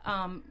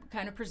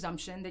 Kind of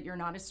presumption that you're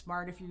not as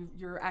smart if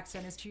your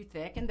accent is too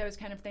thick and those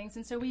kind of things.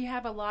 And so we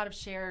have a lot of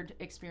shared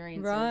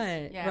experiences.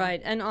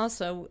 Right. And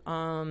also,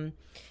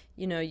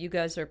 you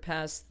guys are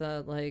past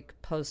the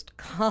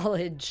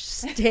post-college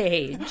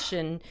stage,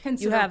 and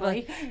you have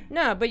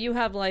you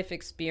have life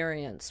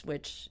experience,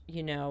 which,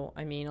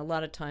 I mean, a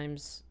lot of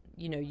times,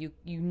 you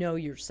know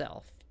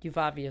yourself. You've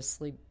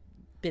obviously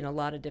been a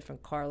lot of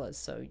different Carlas,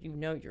 so you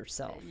know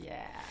yourself.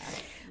 Yeah.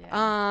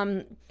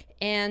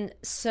 And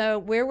so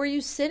where were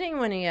you sitting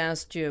when he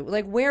asked you?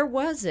 Like, where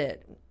was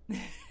it?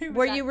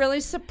 Were you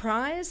really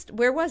surprised?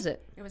 Where was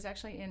it? It was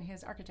actually in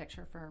his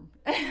architecture firm.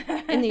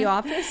 In the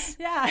office?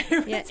 Yeah.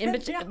 In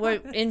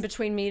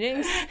between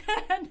meetings?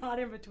 Not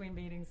in between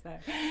meetings, though.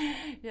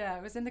 Yeah,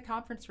 it was in the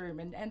conference room.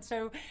 And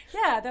so,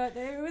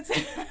 it was...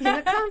 in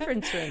the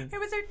conference room? It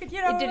was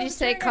Did he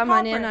say, come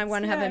on in, I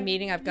want to have a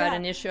meeting, I've got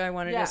an issue I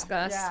want to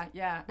discuss?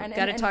 Yeah. And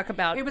got to talk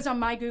about... It was on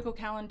my Google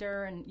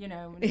Calendar, and,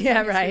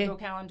 Google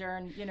Calendar,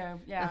 and,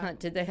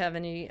 Did they have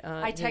any...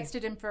 I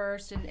texted him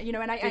first, and,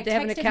 and I they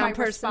have an texted account my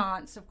person?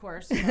 Response, of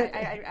course.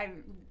 I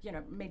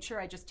made sure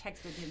I just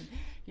texted him,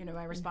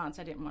 my response.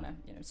 I didn't want to,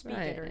 speak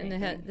it or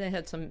anything. And they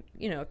had some,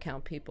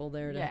 account people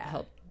there to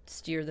help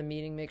steer the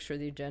meeting, make sure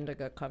the agenda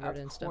got covered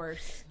and stuff. Of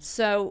course.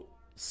 So,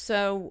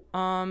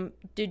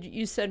 did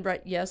you said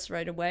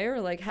right away, or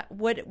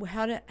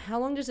how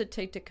long does it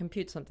take to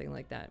compute something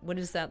like that? What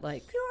is that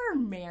like? Sure. were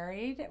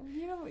married.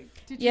 You know,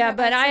 did you Yeah, have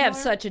but that I have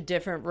similar? such a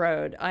different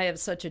road. I have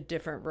such a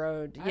different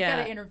road. I've Yeah.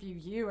 got to interview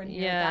you and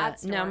hear Yeah. that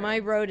story. Now my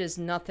road is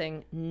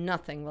nothing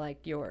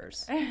like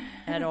yours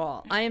at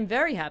all. I am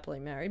very happily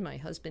married. My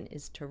husband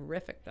is a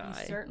terrific guy.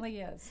 He certainly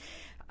is.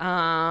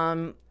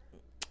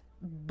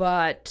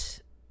 But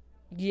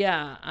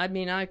yeah, I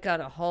mean, I've got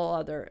a whole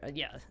other,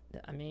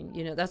 I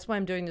mean, that's why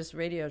I'm doing this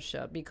radio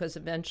show, because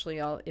eventually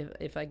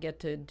if I get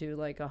to do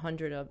like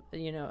 100 of,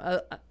 I'm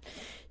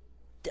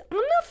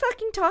not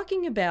fucking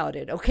talking about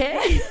it,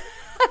 okay?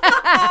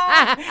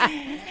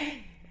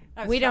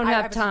 We don't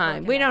have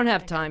time. We don't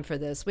have time for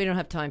this. We don't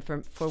have time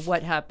for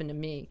what happened to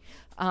me.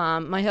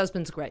 My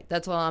husband's great.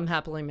 That's all. I'm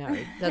happily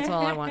married. That's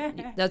all I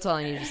want. That's all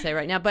I need to say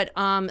right now. But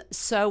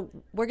so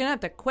we're gonna have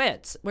to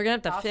quit. We're gonna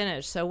have to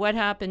finish. So what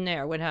happened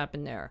there? What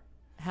happened there?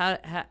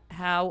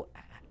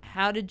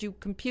 How did you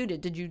compute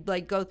it? Did you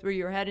like go through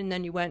your head and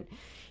then you went,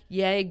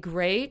 "Yay,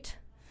 great"?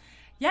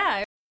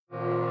 Yeah.